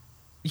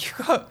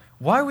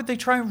 Why would they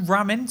try and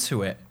ram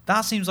into it?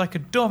 That seems like a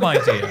dumb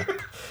idea.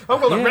 Oh,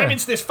 well, Yeah. ram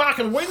into this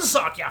fucking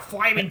windsock, you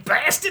flaming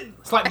bastard!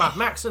 It's like Mad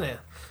Max, isn't it?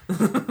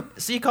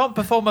 So you can't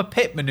perform a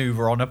pit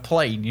maneuver on a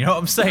plane, you know what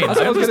I'm saying? That's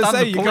what I was going to understand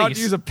say. the You can't police.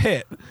 use a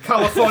pit.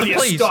 California,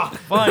 Please, stop!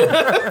 fine.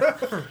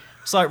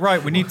 It's like,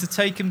 right, we need to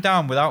take him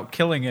down without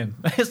killing him.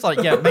 It's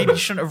like, yeah, maybe you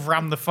shouldn't have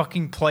rammed the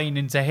fucking plane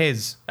into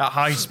his at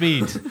high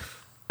speed,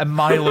 a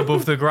mile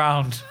above the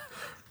ground.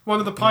 One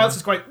of the pilots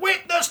is going,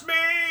 witness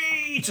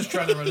me! Just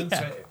trying to run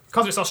into it.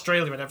 Because it's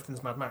Australia and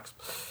everything's Mad Max.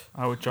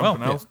 How would John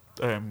Bonnell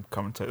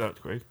commentate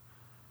that, Greg?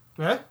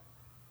 Yeah?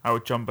 How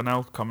would John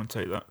Bonnell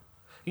commentate that?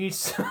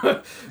 He's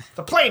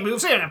the plane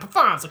moves in and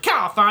performs a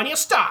California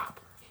stop.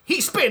 He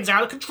spins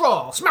out of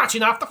control,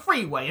 smashing off the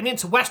freeway and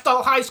into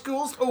Westall High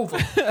School's oval.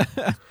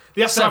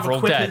 He has to have a Several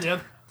quip dead. at the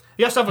end.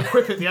 He has to have a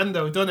quip at the end,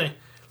 though, doesn't he?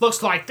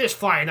 Looks like this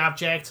flying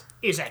object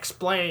is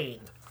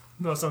explained.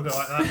 No, something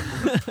like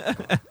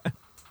that.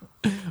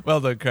 Well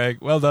done, Craig.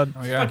 Well done.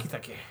 Oh, yeah.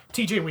 Thank you.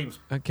 TJ Weems.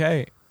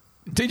 Okay.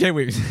 TJ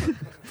Weems.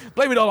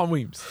 Blame it all on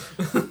Weems.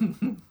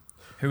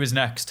 Who is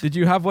next? Did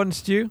you have one,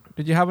 Stu?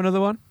 Did you have another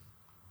one?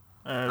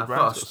 I've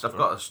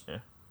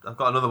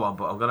got another one,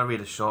 but I'm going to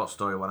read a short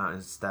story one out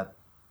instead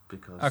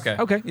because.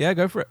 Okay, yeah,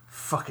 go for it.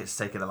 Fuck, it's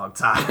taking a long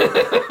time.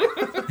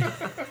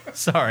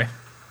 Sorry.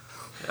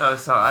 Oh,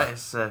 it's alright.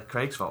 It's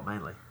Craig's fault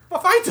mainly.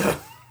 What have I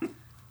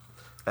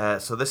done?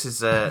 So this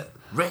is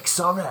Rick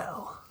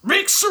Sorrell.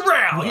 Rick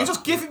Sorrell! You're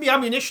just giving me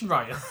ammunition,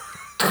 Ryan.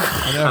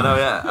 I know,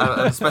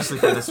 yeah. Especially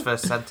for this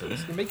first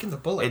sentence. You're making the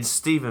In bullets.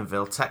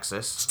 Stephenville,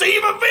 Texas.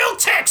 Stephenville,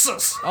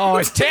 Texas! Oh,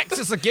 it's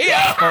Texas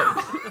again.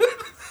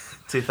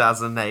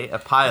 2008, a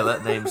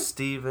pilot named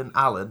Stephen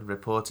Allen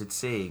reported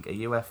seeing a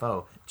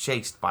UFO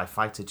chased by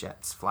fighter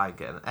jets flying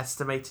at an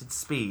estimated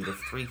speed of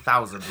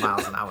 3,000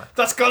 miles an hour.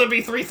 That's gotta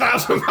be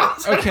 3,000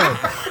 miles.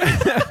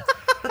 Okay.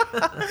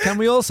 Can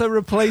we also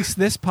replace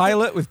this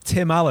pilot with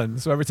Tim Allen?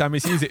 So every time he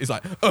sees it, he's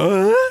like,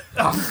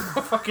 I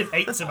fucking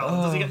hate Tim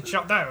Allen. Does he get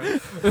shot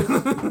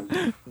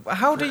down?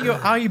 How do you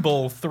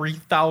eyeball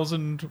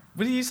 3,000?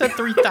 What you said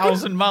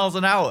 3,000 miles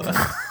an hour?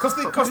 Because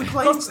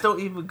Planes don't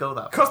even go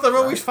that fast. they're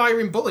always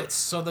firing bullets,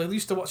 so they're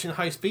used to watching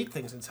high-speed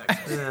things in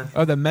Texas. Yeah.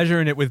 oh, they're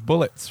measuring it with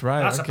bullets,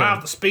 right? That's okay.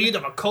 about the speed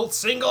of a Colt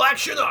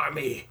single-action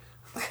army.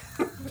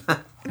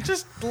 It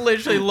just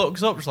literally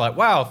looks up, just like,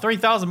 wow,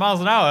 3,000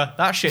 miles an hour?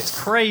 That shit's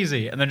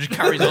crazy. And then just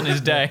carries on his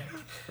day.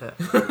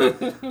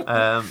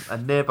 A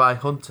nearby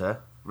hunter,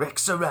 Rick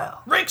Sorrell,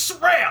 Rick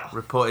Sorrell!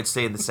 reported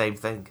seeing the same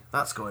thing.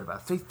 That's going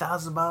about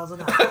 3,000 miles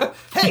an hour.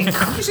 Hey,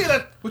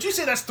 would you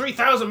say that's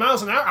 3,000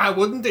 miles an hour? I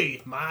would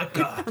indeed. My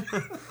God.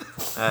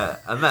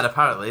 And then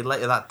apparently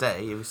later that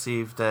day, he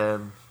received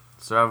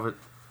Sorrell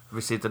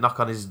received a knock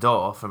on his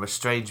door from a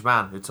strange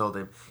man who told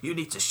him, "You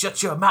need to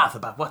shut your mouth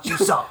about what you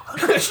saw."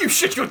 You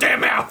shut your damn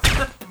mouth.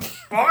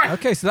 Boy.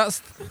 Okay, so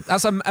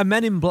that's a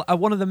Men in Black,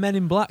 one of the Men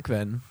in Black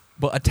then,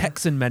 but a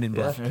Texan Men in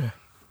Black. Yeah.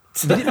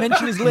 Did it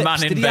mention his lips?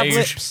 Man in Did he have beige.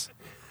 lips?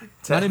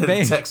 Man in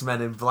beige. Tex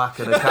Men in black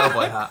and a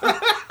cowboy hat.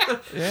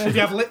 Did he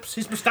have lips?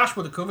 His moustache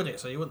would have covered it,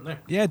 so you wouldn't know.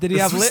 Yeah, did he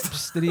have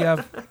lips? Did he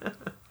have...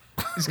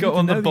 He's got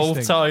one of the know these bow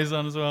things. ties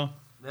on as well.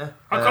 Yeah.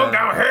 I come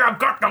down here, I've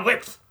got the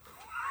lips.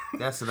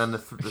 Yeah, so then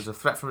there's a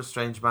threat from a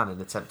strange man in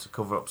an attempt to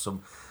cover up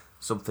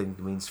something that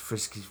means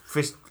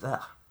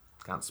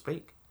can't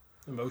speak.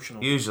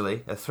 Emotional.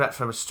 Usually, a threat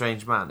from a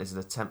strange man is an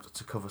attempt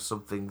to cover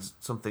something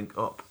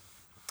up.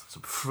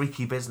 Some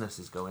freaky business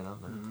is going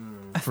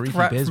on there. Freaky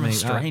Threat biz, from a mate,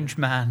 strange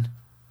man.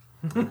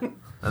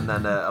 And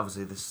then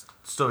obviously this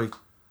story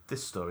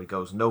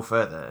goes no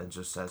further and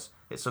just says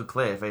it's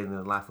unclear if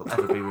alien life will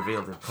ever be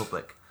revealed in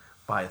public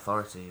by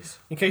authorities.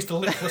 In case the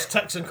lipless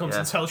Texan comes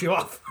and tells you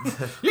off.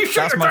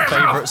 That's my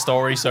favourite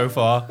story so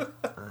far.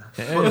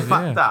 Well, the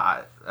fact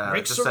that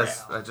Rick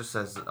it just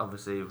says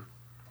obviously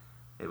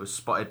it was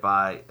spotted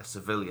by a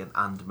civilian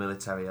and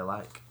military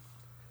alike.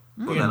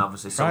 But then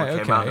obviously someone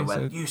came out and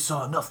went, "You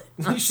saw nothing."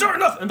 You saw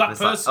nothing. And that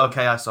It's like, person,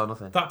 okay, I saw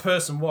nothing. that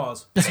person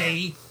was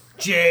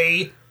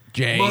T.J.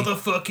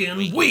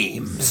 motherfucking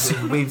Weems.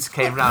 Weems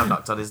came round,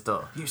 knocked on his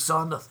door. "You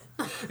saw nothing."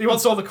 He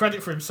wants all the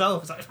credit for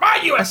himself. He's like, it's my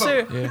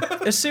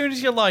UFO. As soon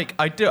as you're like,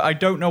 I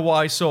don't know what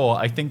I saw.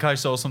 I think I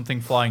saw something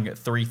flying at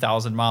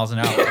 3,000 miles an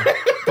hour.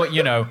 But,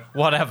 you know,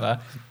 whatever.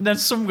 And then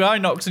some guy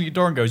knocks on your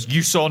door and goes,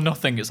 "You saw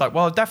nothing." It's like,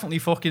 well, I definitely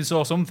fucking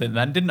saw something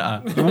then, didn't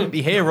I? You wouldn't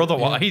be here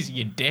otherwise,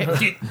 you dick.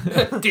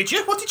 Did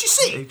you? What did you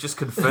see? He just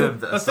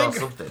confirmed that I saw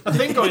something. A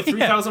thing going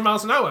 3,000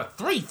 miles an hour.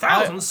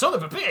 3,000? Son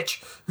of a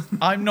bitch.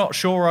 I'm not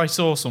sure I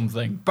saw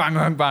something. Bang,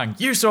 bang, bang.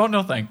 You saw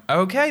nothing.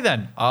 Okay,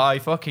 then. I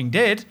fucking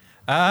did.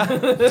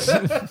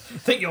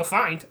 Think you'll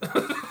find.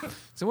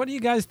 So what do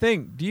you guys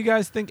think? Do you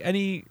guys think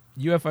any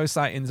UFO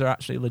sightings are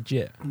actually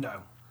legit? No.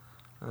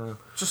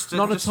 Just to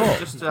Not at all.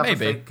 Just to have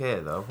Maybe. a think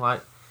here, though.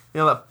 Like, you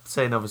know, that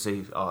saying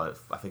obviously, I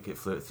think it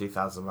flew at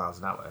 3,000 miles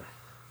an hour.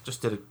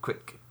 Just did a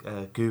quick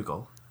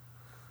Google.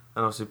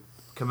 And obviously,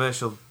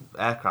 commercial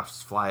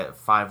aircrafts fly at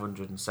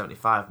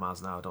 575 miles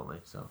an hour, don't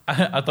they? So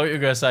I thought you were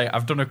going to say,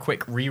 I've done a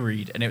quick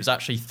reread, and it was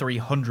actually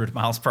 300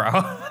 miles per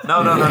hour.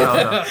 No.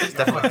 It's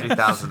definitely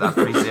 3,000. That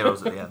 3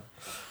 zeros at the end.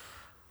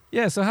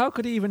 Yeah, so how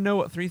could he even know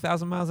what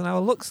 3,000 miles an hour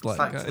looks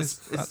like?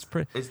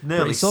 It's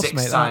nearly sus, 6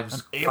 mate, that.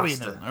 times alien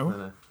faster. would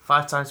know.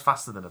 5 times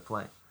faster than a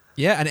plane.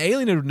 Yeah, an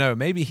alien would know.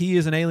 Maybe he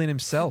is an alien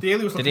himself. The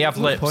alien was Did he have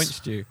looking- lips? Points,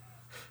 Stu.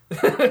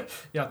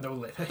 He had no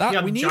lip. He That,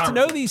 had we need to jarring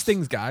know lips. these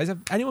things, guys.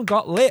 Have anyone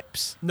got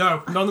lips?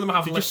 No, none of them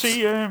have Did lips. you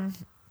see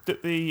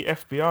that the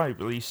FBI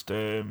released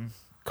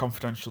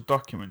confidential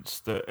documents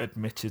that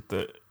admitted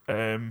that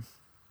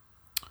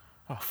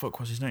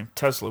what's his name?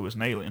 Tesla was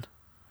an alien.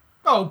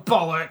 Oh,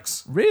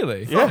 bollocks.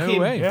 Really? Yeah. No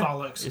way. Yeah.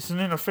 Bollocks. It's an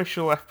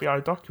unofficial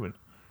FBI document.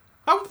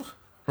 How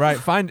Right,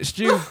 fine.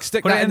 Stu,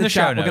 stick Put that it in the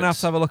show chat. We're going to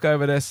notes. have a look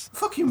over this.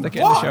 fucking Stick it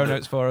in the what? show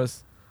notes for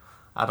us.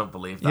 I don't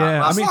believe that. Yeah,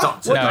 That's I mean,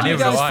 doctored. No, what did you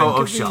neither guys do I.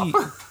 think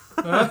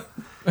of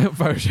the...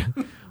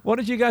 Photoshop. What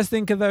did you guys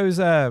think of those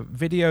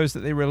videos that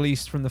they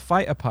released from the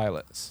fighter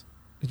pilots?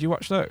 Did you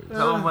watch those? Is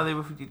that one where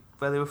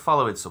they were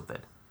following something?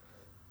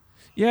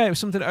 Yeah, it was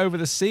something over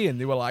the sea, and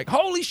they were like,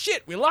 "Holy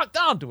shit, we locked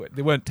onto it."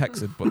 They weren't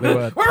Texan, but they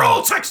were. We're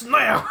all Texan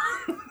now.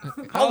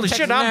 Holy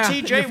shit, I'm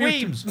TJ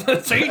Weems. Weems.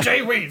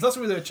 TJ Weems. That's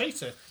what they were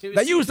chasing.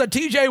 They used the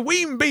TJ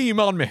Weem beam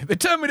on me. They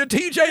turned me to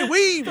TJ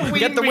Weem.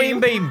 Get the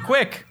Weem beam,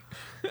 quick.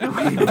 They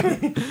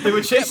were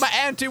Get chasing. my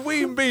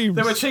anti-Weem beams.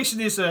 They were chasing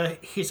his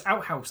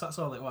outhouse. That's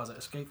all it was. It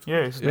escaped. Yeah,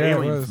 it's an Yeah, it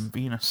alien was. from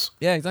Venus.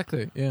 Yeah,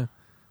 exactly. Yeah.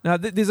 Now,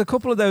 there's a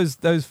couple of those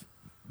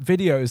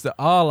videos that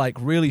are like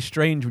really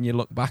strange when you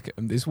look back at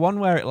them. There's one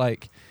where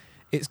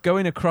it's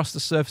going across the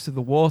surface of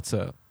the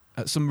water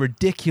at some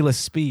ridiculous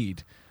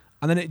speed,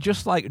 and then it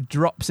just like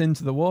drops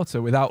into the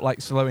water without like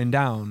slowing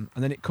down,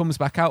 and then it comes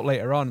back out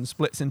later on and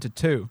splits into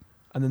two,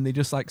 and then they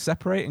just like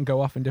separate and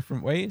go off in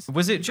different ways.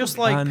 Was it just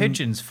like And-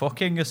 pigeons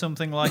fucking or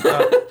something like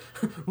that?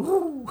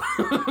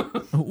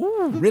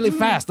 Ooh, really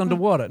fast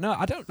underwater. No,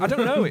 I don't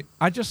know it.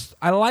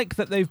 I like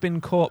that they've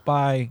been caught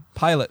by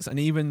pilots, and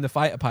even the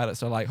fighter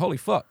pilots are like, holy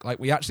fuck, like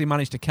we actually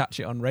managed to catch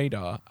it on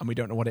radar and we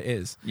don't know what it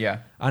is. Yeah.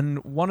 And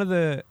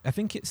I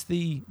think it's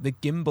the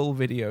gimbal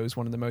video is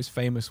one of the most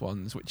famous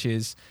ones, which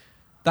is,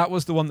 that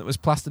was the one that was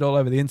plastered all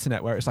over the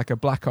internet, where it's like a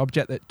black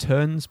object that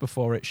turns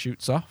before it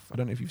shoots off. I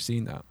don't know if you've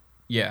seen that.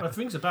 Yeah. What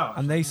things about?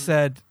 And they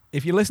said,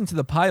 if you listen to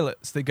the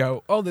pilots, they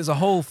go, oh, there's a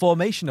whole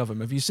formation of them.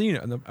 Have you seen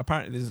it? And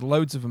apparently there's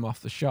loads of them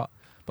off the shot.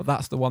 But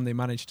that's the one they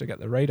managed to get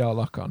the radar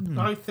lock on.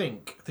 I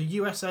think the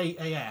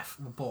USAAF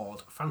were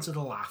bored, fancied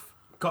a laugh,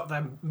 got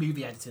their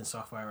movie editing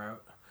software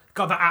out,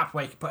 got that app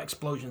where you can put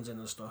explosions in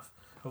and stuff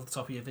over the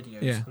top of your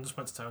videos, Yeah. and just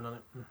went to town on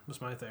it.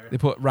 That's my theory. They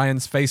put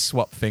Ryan's face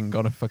swap thing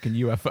on a fucking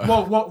UFO.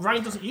 Well,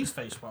 Ryan doesn't use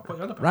face swap. What are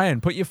you on about? Ryan,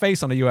 put your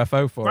face on a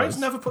UFO for Ryan's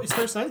us. never put his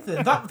face on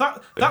anything.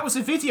 That was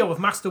a video of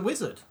Master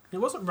Wizard. It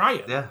wasn't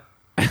Ryan. Yeah.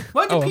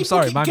 Where do Oh, I'm people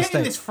sorry, keep my getting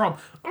mistake. this from?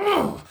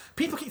 Ugh,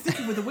 people keep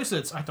thinking we're the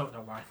wizards. I don't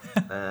know why.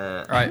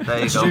 Right.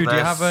 There you Stu, go. do you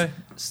There's- have a...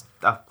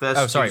 There's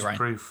Oh, sorry, Stu's Ryan.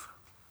 proof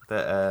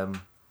that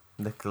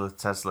Nikola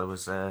Tesla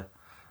was an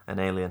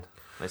alien.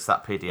 It's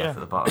that PDF at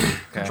the bottom.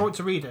 Do you want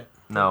to read it?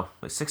 No,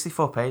 it's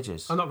 64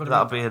 pages. I'm not gonna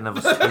That'll read be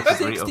another spooky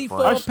burrito 64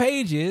 for us.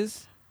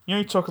 pages. You know,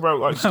 you talk about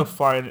like stuff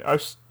flying.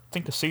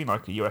 think I've seen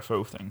like a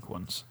UFO thing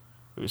once.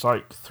 It was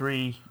like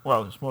three.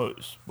 Well, it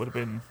would have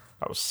been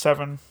that was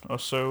 7 or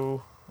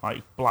so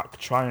like black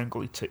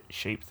triangle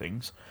shaped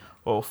things,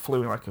 all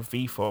flew in like a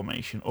V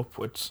formation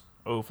upwards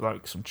over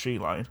like some tree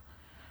line,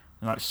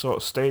 and like sort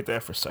of stayed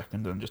there for a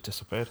second and just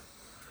disappeared.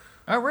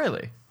 Oh,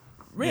 really?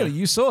 Really?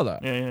 You saw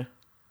that? Yeah, yeah.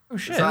 Oh,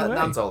 shit. Is that way.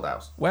 Nan's old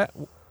house? Where?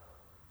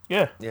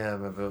 Yeah. Yeah, I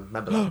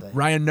remember that day.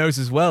 Ryan knows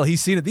as well.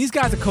 He's seen it. These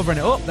guys are covering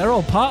it up. They're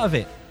all part of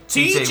it.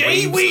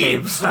 TJ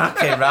Weems!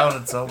 came round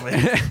and told me.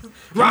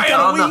 Ryan,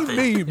 Oh, Weem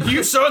nothing. beam.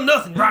 you saw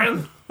nothing,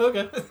 Ryan.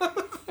 Okay.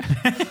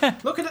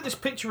 Looking at this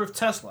picture of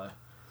Tesla,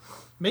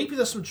 maybe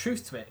there's some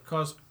truth to it,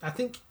 because I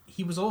think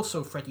he was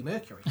also Freddie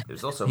Mercury. It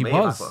was also He me.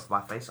 was. I put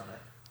my face on it.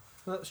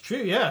 That's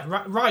true, yeah.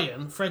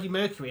 Ryan, Freddie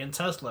Mercury, and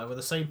Tesla were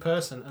the same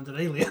person and an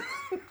alien.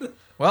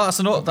 Well,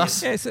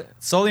 that's Yeah, it's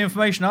that's all the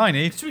information I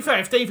need. To be fair,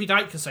 if Davey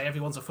Dyke can say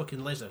everyone's a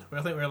fucking lizard,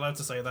 I think we're allowed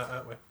to say that,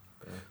 aren't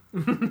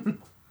we?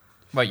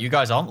 Wait, you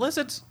guys aren't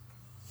lizards?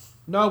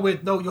 No,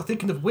 you're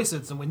thinking of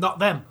wizards, and we're not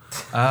them.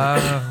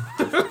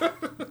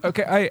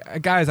 okay,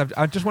 guys,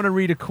 I just want to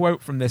read a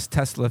quote from this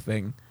Tesla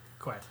thing.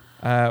 Quite.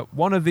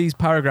 One of these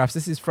paragraphs,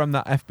 this is from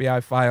that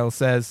FBI file,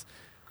 says,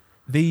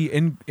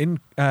 in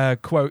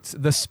quotes,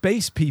 the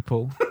space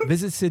people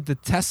visited the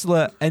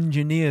Tesla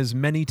engineers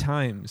many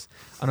times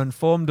and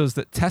informed us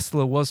that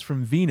Tesla was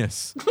from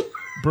Venus,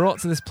 brought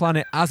to this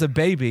planet as a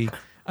baby,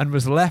 and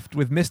was left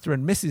with Mr.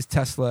 and Mrs.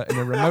 Tesla in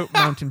a remote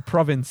mountain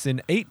province in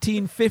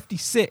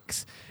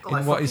 1856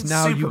 Like in what is fucking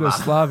now Superman.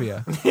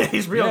 Yugoslavia. Yeah,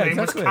 his real Yeah, name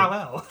exactly.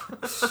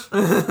 was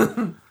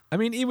Kal-El. I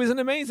mean, he was an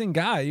amazing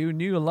guy who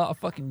knew a lot of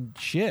fucking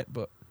shit,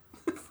 but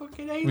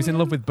Fucking he was in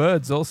love with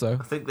birds also.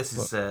 I think this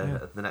is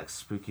the next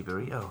spooky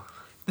burrito.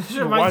 This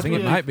I reminds think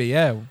me it of might be,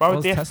 yeah. Why would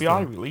Was the Tesla.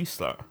 FBI release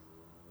that?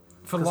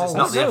 for Because it's lol.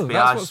 not the Also, FBI,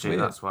 that's what's Stu,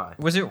 weird. that's why.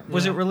 Was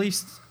it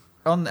released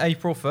on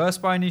April 1st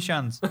by any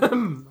chance?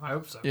 I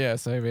hope so. Yeah,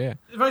 same here.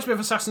 It reminds me of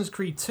Assassin's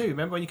Creed 2.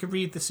 Remember when you could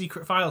read the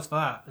secret files for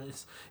that?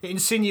 It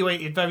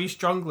insinuated very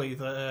strongly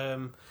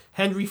that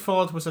Henry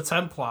Ford was a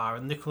Templar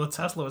and Nikola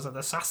Tesla was an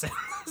assassin.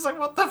 It's like,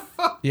 what the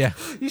fuck? Yeah.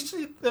 You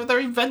see, they're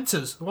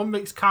inventors. One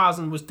makes cars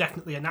and was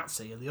definitely a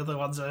Nazi, and the other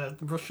one's a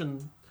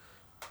Russian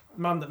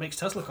man that makes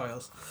Tesla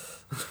coils.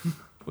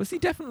 Was he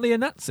definitely a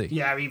Nazi?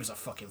 Yeah, he was a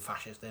fucking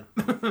fascist then.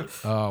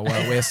 Oh,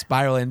 well, we're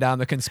spiraling down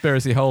the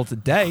conspiracy hole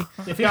today.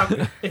 If he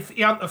hadn't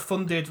have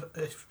funded,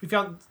 if he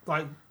hadn't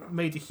like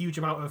made a huge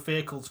amount of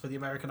vehicles for the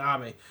American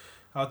army,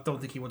 I don't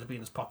think he would have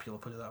been as popular.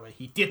 Put it that way.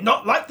 He did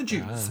not like the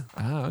Jews.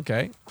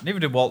 Okay. Neither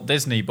did Walt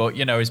Disney, but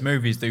you know his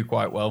movies do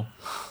quite well.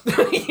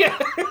 Yeah,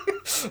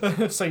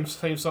 same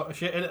sort of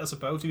shit in it, I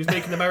suppose. He was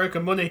making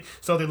American money,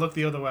 so they looked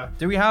the other way.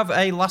 Do we have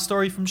a last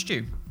story from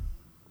Stu?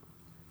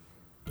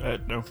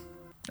 No.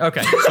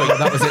 Okay. So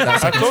that was it, that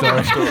second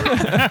story.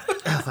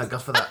 Oh, thank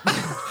God for that.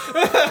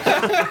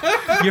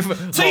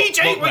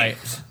 TJ,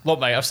 look,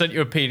 mate, I've sent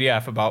you a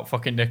PDF about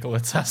fucking Nikola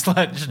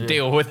Tesla. Just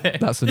deal with it.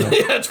 That's enough.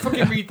 Yeah, just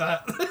fucking read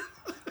that.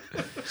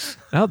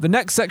 Now, the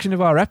next section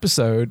of our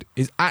episode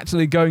is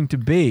actually going to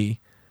be,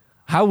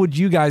 how would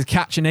you guys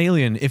catch an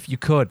alien if you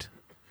could?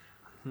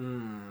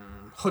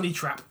 Honey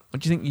trap.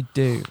 What do you think you'd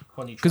do?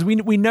 Honey Because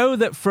trap. we know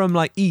that from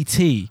like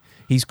E.T.,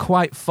 he's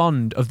quite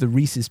fond of the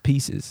Reese's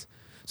Pieces.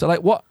 So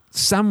like, what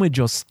sandwich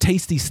or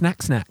tasty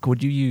snack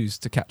would you use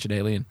to catch an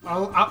alien?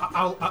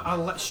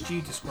 I'll let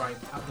Stu describe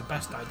the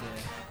best idea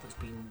that's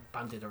been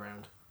bandied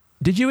around.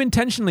 Did you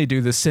intentionally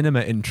do the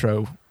cinema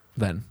intro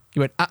then?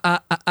 You went, No,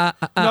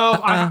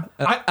 I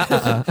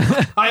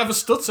have a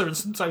stutter and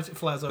sometimes it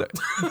flares up.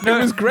 It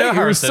was great.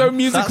 It was so Harrison,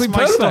 musically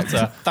that's my perfect.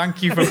 stutter.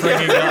 Thank you for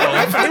bringing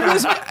that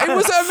up. It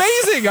was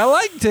amazing. I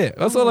liked it.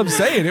 That's all I'm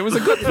saying. It was a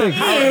good thing.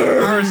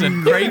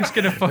 Harrison, Craig's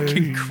gonna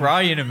fucking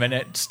cry in a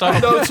minute.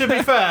 Stop. No, to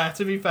be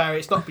fair,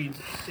 it's not been.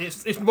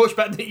 It's much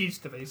better than it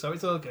used to be, so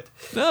it's all good.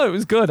 No, it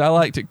was good. I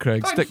liked it,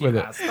 Craig. Thank Stick you, with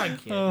it. Haz,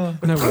 thank you. No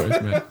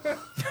worries, man.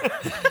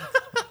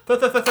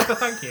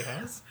 Thank you,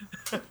 Haz.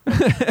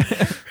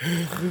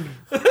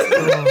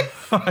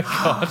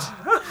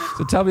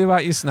 So tell me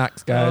about your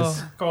snacks,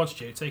 guys. Go on,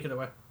 Stu, take it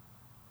away.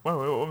 Well,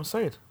 what am I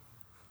saying?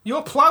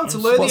 Your plan to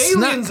lure the What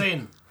aliens snack?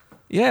 in.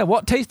 Yeah,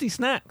 what tasty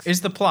snacks?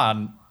 Is the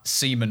plan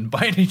semen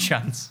by any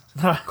chance?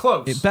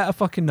 Close. It better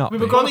fucking not we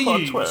be. were going Put on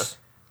to Twitter. use.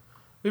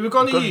 We were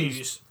going to Gonna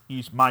use.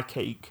 use my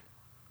cake.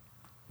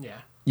 Yeah.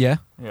 Yeah.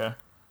 Yeah.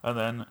 And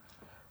then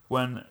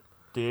when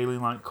the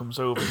alien like comes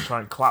over and try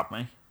and clap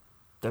me,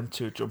 them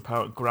two jump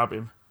out and grab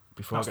him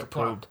before That's I get the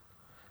plan. probed.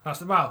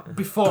 That's about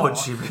before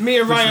Punch you- me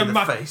and punch you Ryan in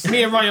the face.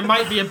 me and Ryan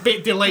might be a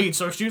bit delayed,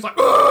 so Stu's like,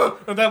 "Ugh!"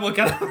 and then we'll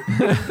get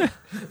him.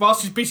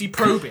 Whilst he's busy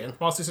probing,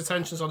 whilst his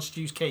attention's on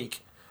Stu's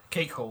cake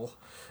hole,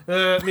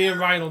 me and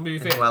Ryan will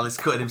move in. Well, he's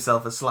cutting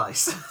himself a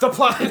slice. The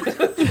plan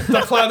is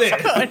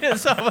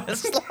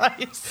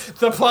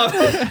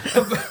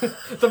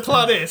the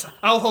plan is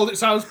I'll hold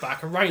its arms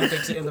back and Ryan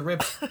digs it in the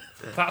ribs.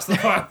 That's the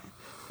plan.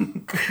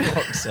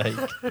 Fuck's sake.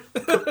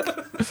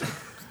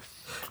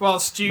 While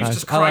Stu's Nice.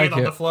 just I like crying on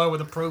it. the floor with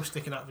a probe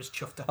sticking out of his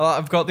chufter.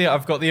 I've got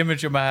the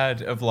image in my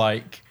head of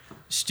like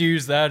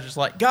Stu's there, just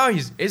like,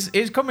 guys,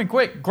 it's coming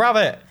quick, grab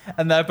it,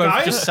 and they're both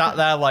Guys? just sat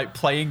there like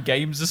playing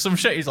games or some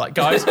shit. He's like,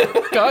 guys,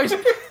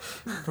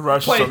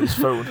 Rush Play- on his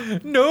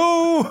phone.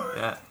 no.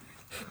 Yeah.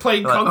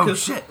 Playing Like, oh,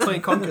 conkers. shit.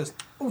 Playing conkers.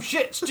 Oh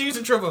shit, Stu's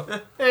in trouble.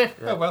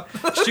 Oh well.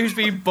 Stu's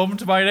being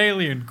bumped by an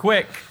alien.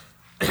 Quick.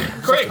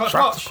 Quick, let's Tried to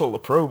watch. pull the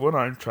probe when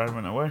I'm trying to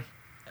run away.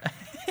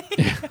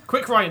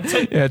 Quick, Ryan,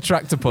 take Yeah,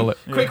 tractor pull it.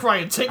 Quick,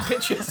 Ryan, take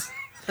pictures.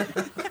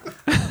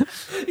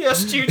 Yeah,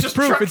 Stu just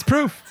Proof. It's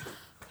proof.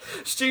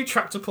 Stu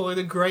tractor pulling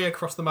a grey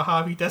across the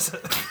Mojave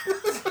Desert.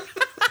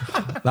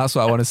 That's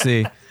what I want to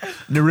see.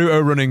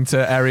 Naruto running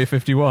to Area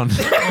 51.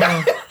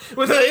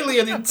 With an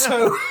alien in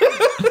tow.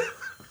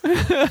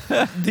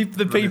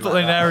 The people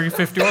in Area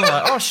 51 are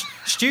like, oh,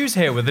 Stu's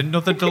here with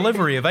another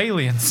delivery of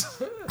aliens.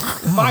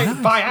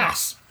 by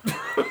ass.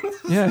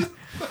 Yeah.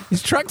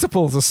 These tractor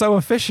pulls are so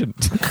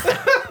efficient.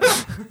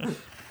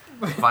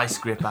 Vice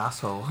grip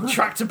asshole.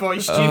 Tractor boy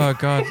Stu. Oh,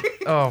 God.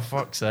 Oh,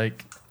 fuck's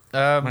sake.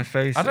 My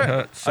face, I don't, it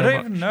hurts so I don't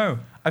much. even know.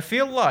 I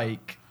feel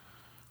like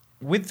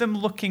with them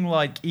looking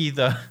like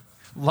either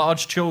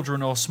large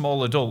children or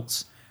small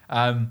adults,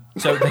 so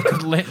they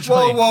could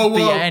literally whoa.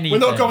 be anything.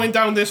 We're not going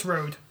down this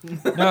road.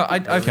 No, I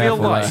feel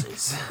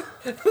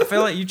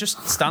careful like you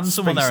just stand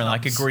someone there in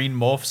like a green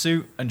morph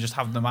suit and just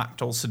have them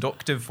act all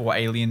seductive for what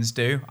aliens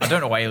do. I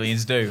don't know what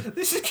aliens do.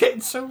 This is getting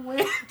so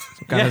weird.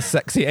 Kind of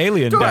sexy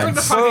alien Don't bring the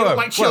dance. fact they look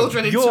like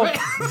children into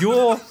it.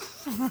 You're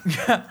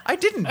I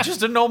didn't.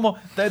 Just a normal.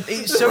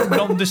 It's so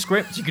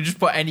nondescript. You can just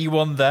put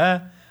anyone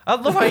there. I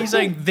love how you're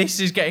saying this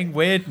is getting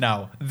weird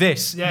now.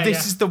 This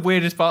is the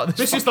weirdest part of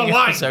this. This is the fucking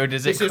line. episode,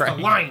 is this it, is the Craig?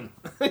 line.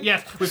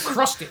 Yes, we've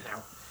crossed it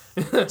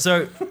now.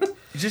 So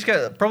you just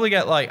probably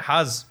get like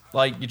Haz,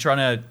 like you're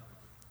trying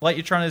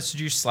to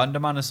seduce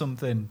Slenderman or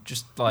something.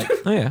 Just like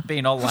Oh, yeah.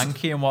 being all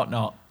lanky and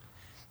whatnot.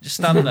 Just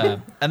stand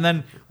there, and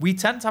then we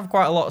tend to have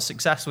quite a lot of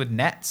success with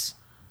nets.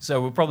 So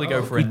we'll probably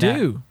go for a We net.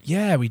 do.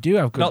 Yeah, we do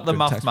have good. Not the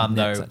good text Mothman with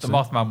though. nets, The actually.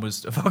 Mothman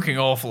was a fucking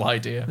awful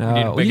idea. No, We need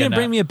a well, bigger you didn't net.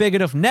 bring me a big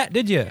enough net,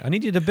 did you? I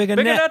needed a bigger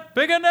net.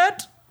 Bigger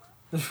net.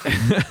 Do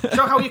you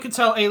know how you can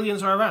tell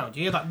aliens are around?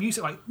 You hear that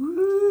music like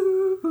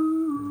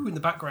woo in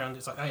the background.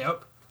 It's like, hey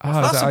up. Oh, is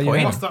That's that how the you point.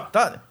 mean? What's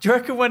that? Do you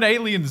reckon when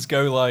aliens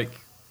go like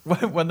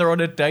when they're on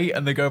a date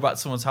and they go back to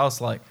someone's house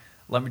like,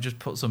 let me just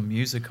put some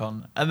music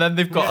on, and then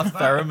they've got a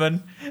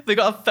theremin. They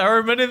got a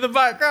theremin in the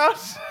background.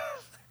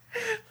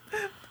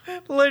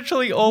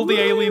 Literally, all the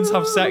aliens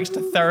have sex to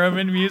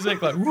theremin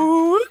music, like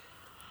woo.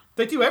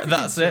 They do everything.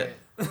 That's to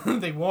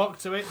it. They walk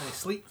to it. They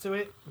sleep to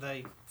it.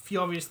 They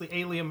furiously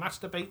alien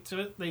masturbate to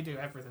it. They do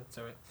everything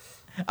to it.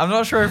 I'm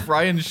not sure if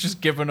Ryan's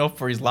just given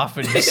up or he's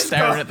laughing, just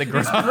staring at the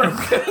ground.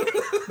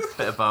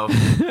 Bit of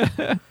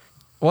both.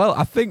 Well,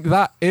 I think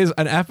that is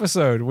an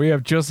episode. We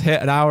have just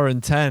hit an hour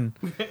and 10.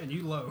 We're hitting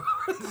you low.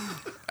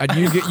 And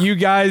you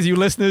guys, you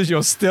listeners,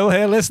 you're still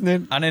here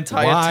listening. An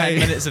entire Why? 10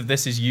 minutes of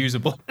this is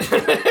usable.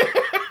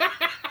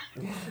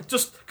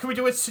 Just can we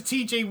do a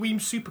TJ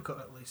Weems supercut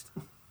at least?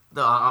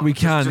 No, We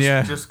can, just,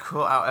 yeah. Just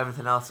cut out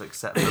everything else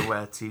except for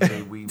where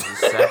TJ Weems was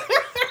said.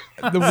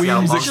 The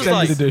Weems long- Extended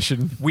Like-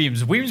 Edition.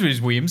 Weems.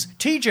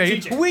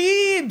 TJ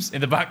Weems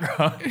in the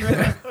background.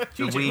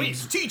 TJ Weems.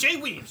 Weems.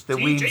 TJ Weems. The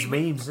TJ Weems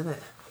memes, isn't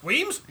it?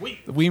 Weems. Weems.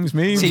 The Weems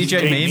memes.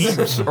 TJ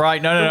Memes.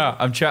 Right, no.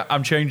 I'm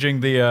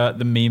changing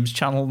the memes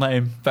channel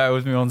name. Bear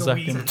with me one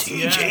second.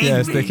 TJ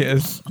Yeah, stick it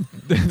as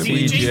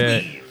TJ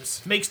TJ.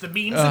 Weems makes the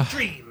memes of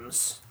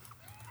dreams.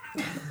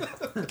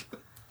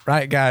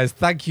 Right, guys,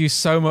 thank you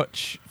so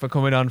much for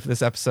coming on for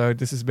this episode.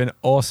 This has been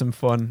awesome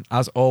fun,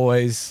 as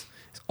always.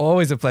 It's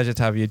always a pleasure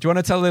to have you. Do you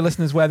want to tell the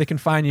listeners where they can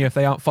find you if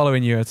they aren't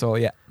following you at all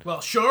yet? Well,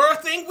 sure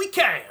thing we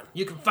can.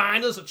 You can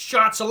find us at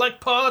Shot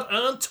Select Pod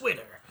on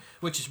Twitter,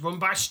 which is run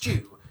by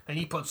Stu, and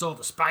he puts all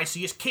the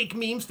spiciest cake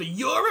memes for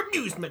your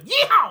amusement.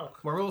 Yeehaw!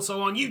 We're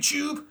also on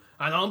YouTube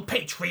and on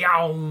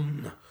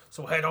Patreon.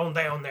 So head on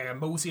down there,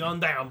 mosey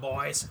on down,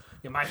 boys.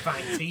 You might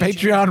find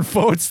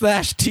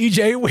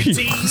Patreon.com/TJ Weems.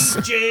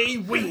 TJ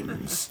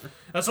Weems.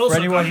 That's also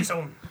anyone- got his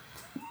own.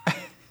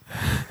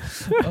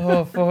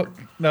 Oh fuck!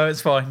 No,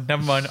 it's fine.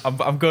 Never mind.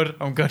 I'm good.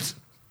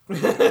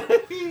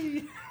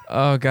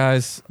 Oh,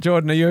 guys.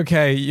 Jordan, are you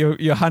okay?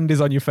 Your hand is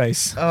on your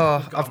face.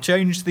 Oh, I've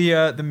changed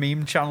the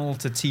meme channel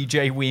to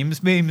TJ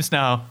Weems memes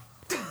now.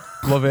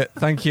 Love it.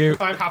 Thank you.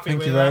 I'm happy Thank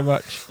with you very that.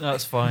 much.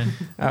 That's fine.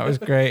 That was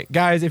great.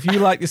 Guys, if you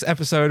like this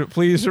episode,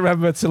 please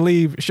remember to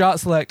leave Shart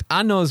Select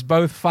and us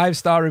both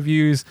 5-star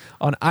reviews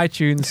on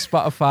iTunes,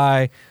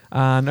 Spotify,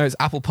 and no, it's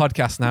Apple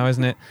Podcasts now,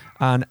 isn't it?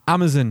 And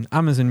Amazon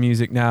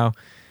Music now.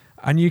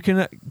 And you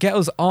can get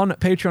us on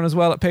Patreon as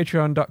well at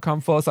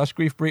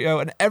patreon.com/Grief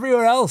Burrito and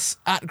everywhere else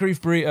at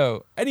Grief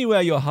Burrito.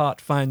 Anywhere your heart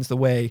finds the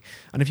way.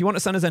 And if you want to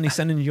send us any,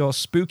 send in your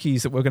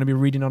spookies that we're going to be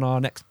reading on our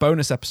next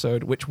bonus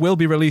episode, which will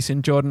be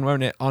releasing, Jordan,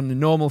 won't it, on the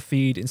normal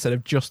feed instead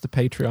of just the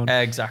Patreon.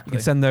 Exactly. You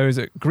can send those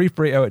at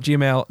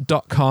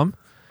griefburrito@gmail.com.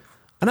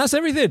 And that's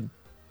everything.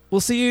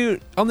 We'll see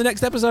you on the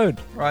next episode.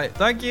 Right.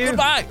 Thank you.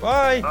 Goodbye.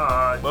 Bye.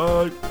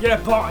 Bye. Yeah,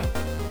 bye.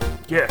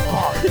 Yeah.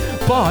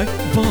 Bye. Bye.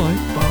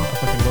 Bye.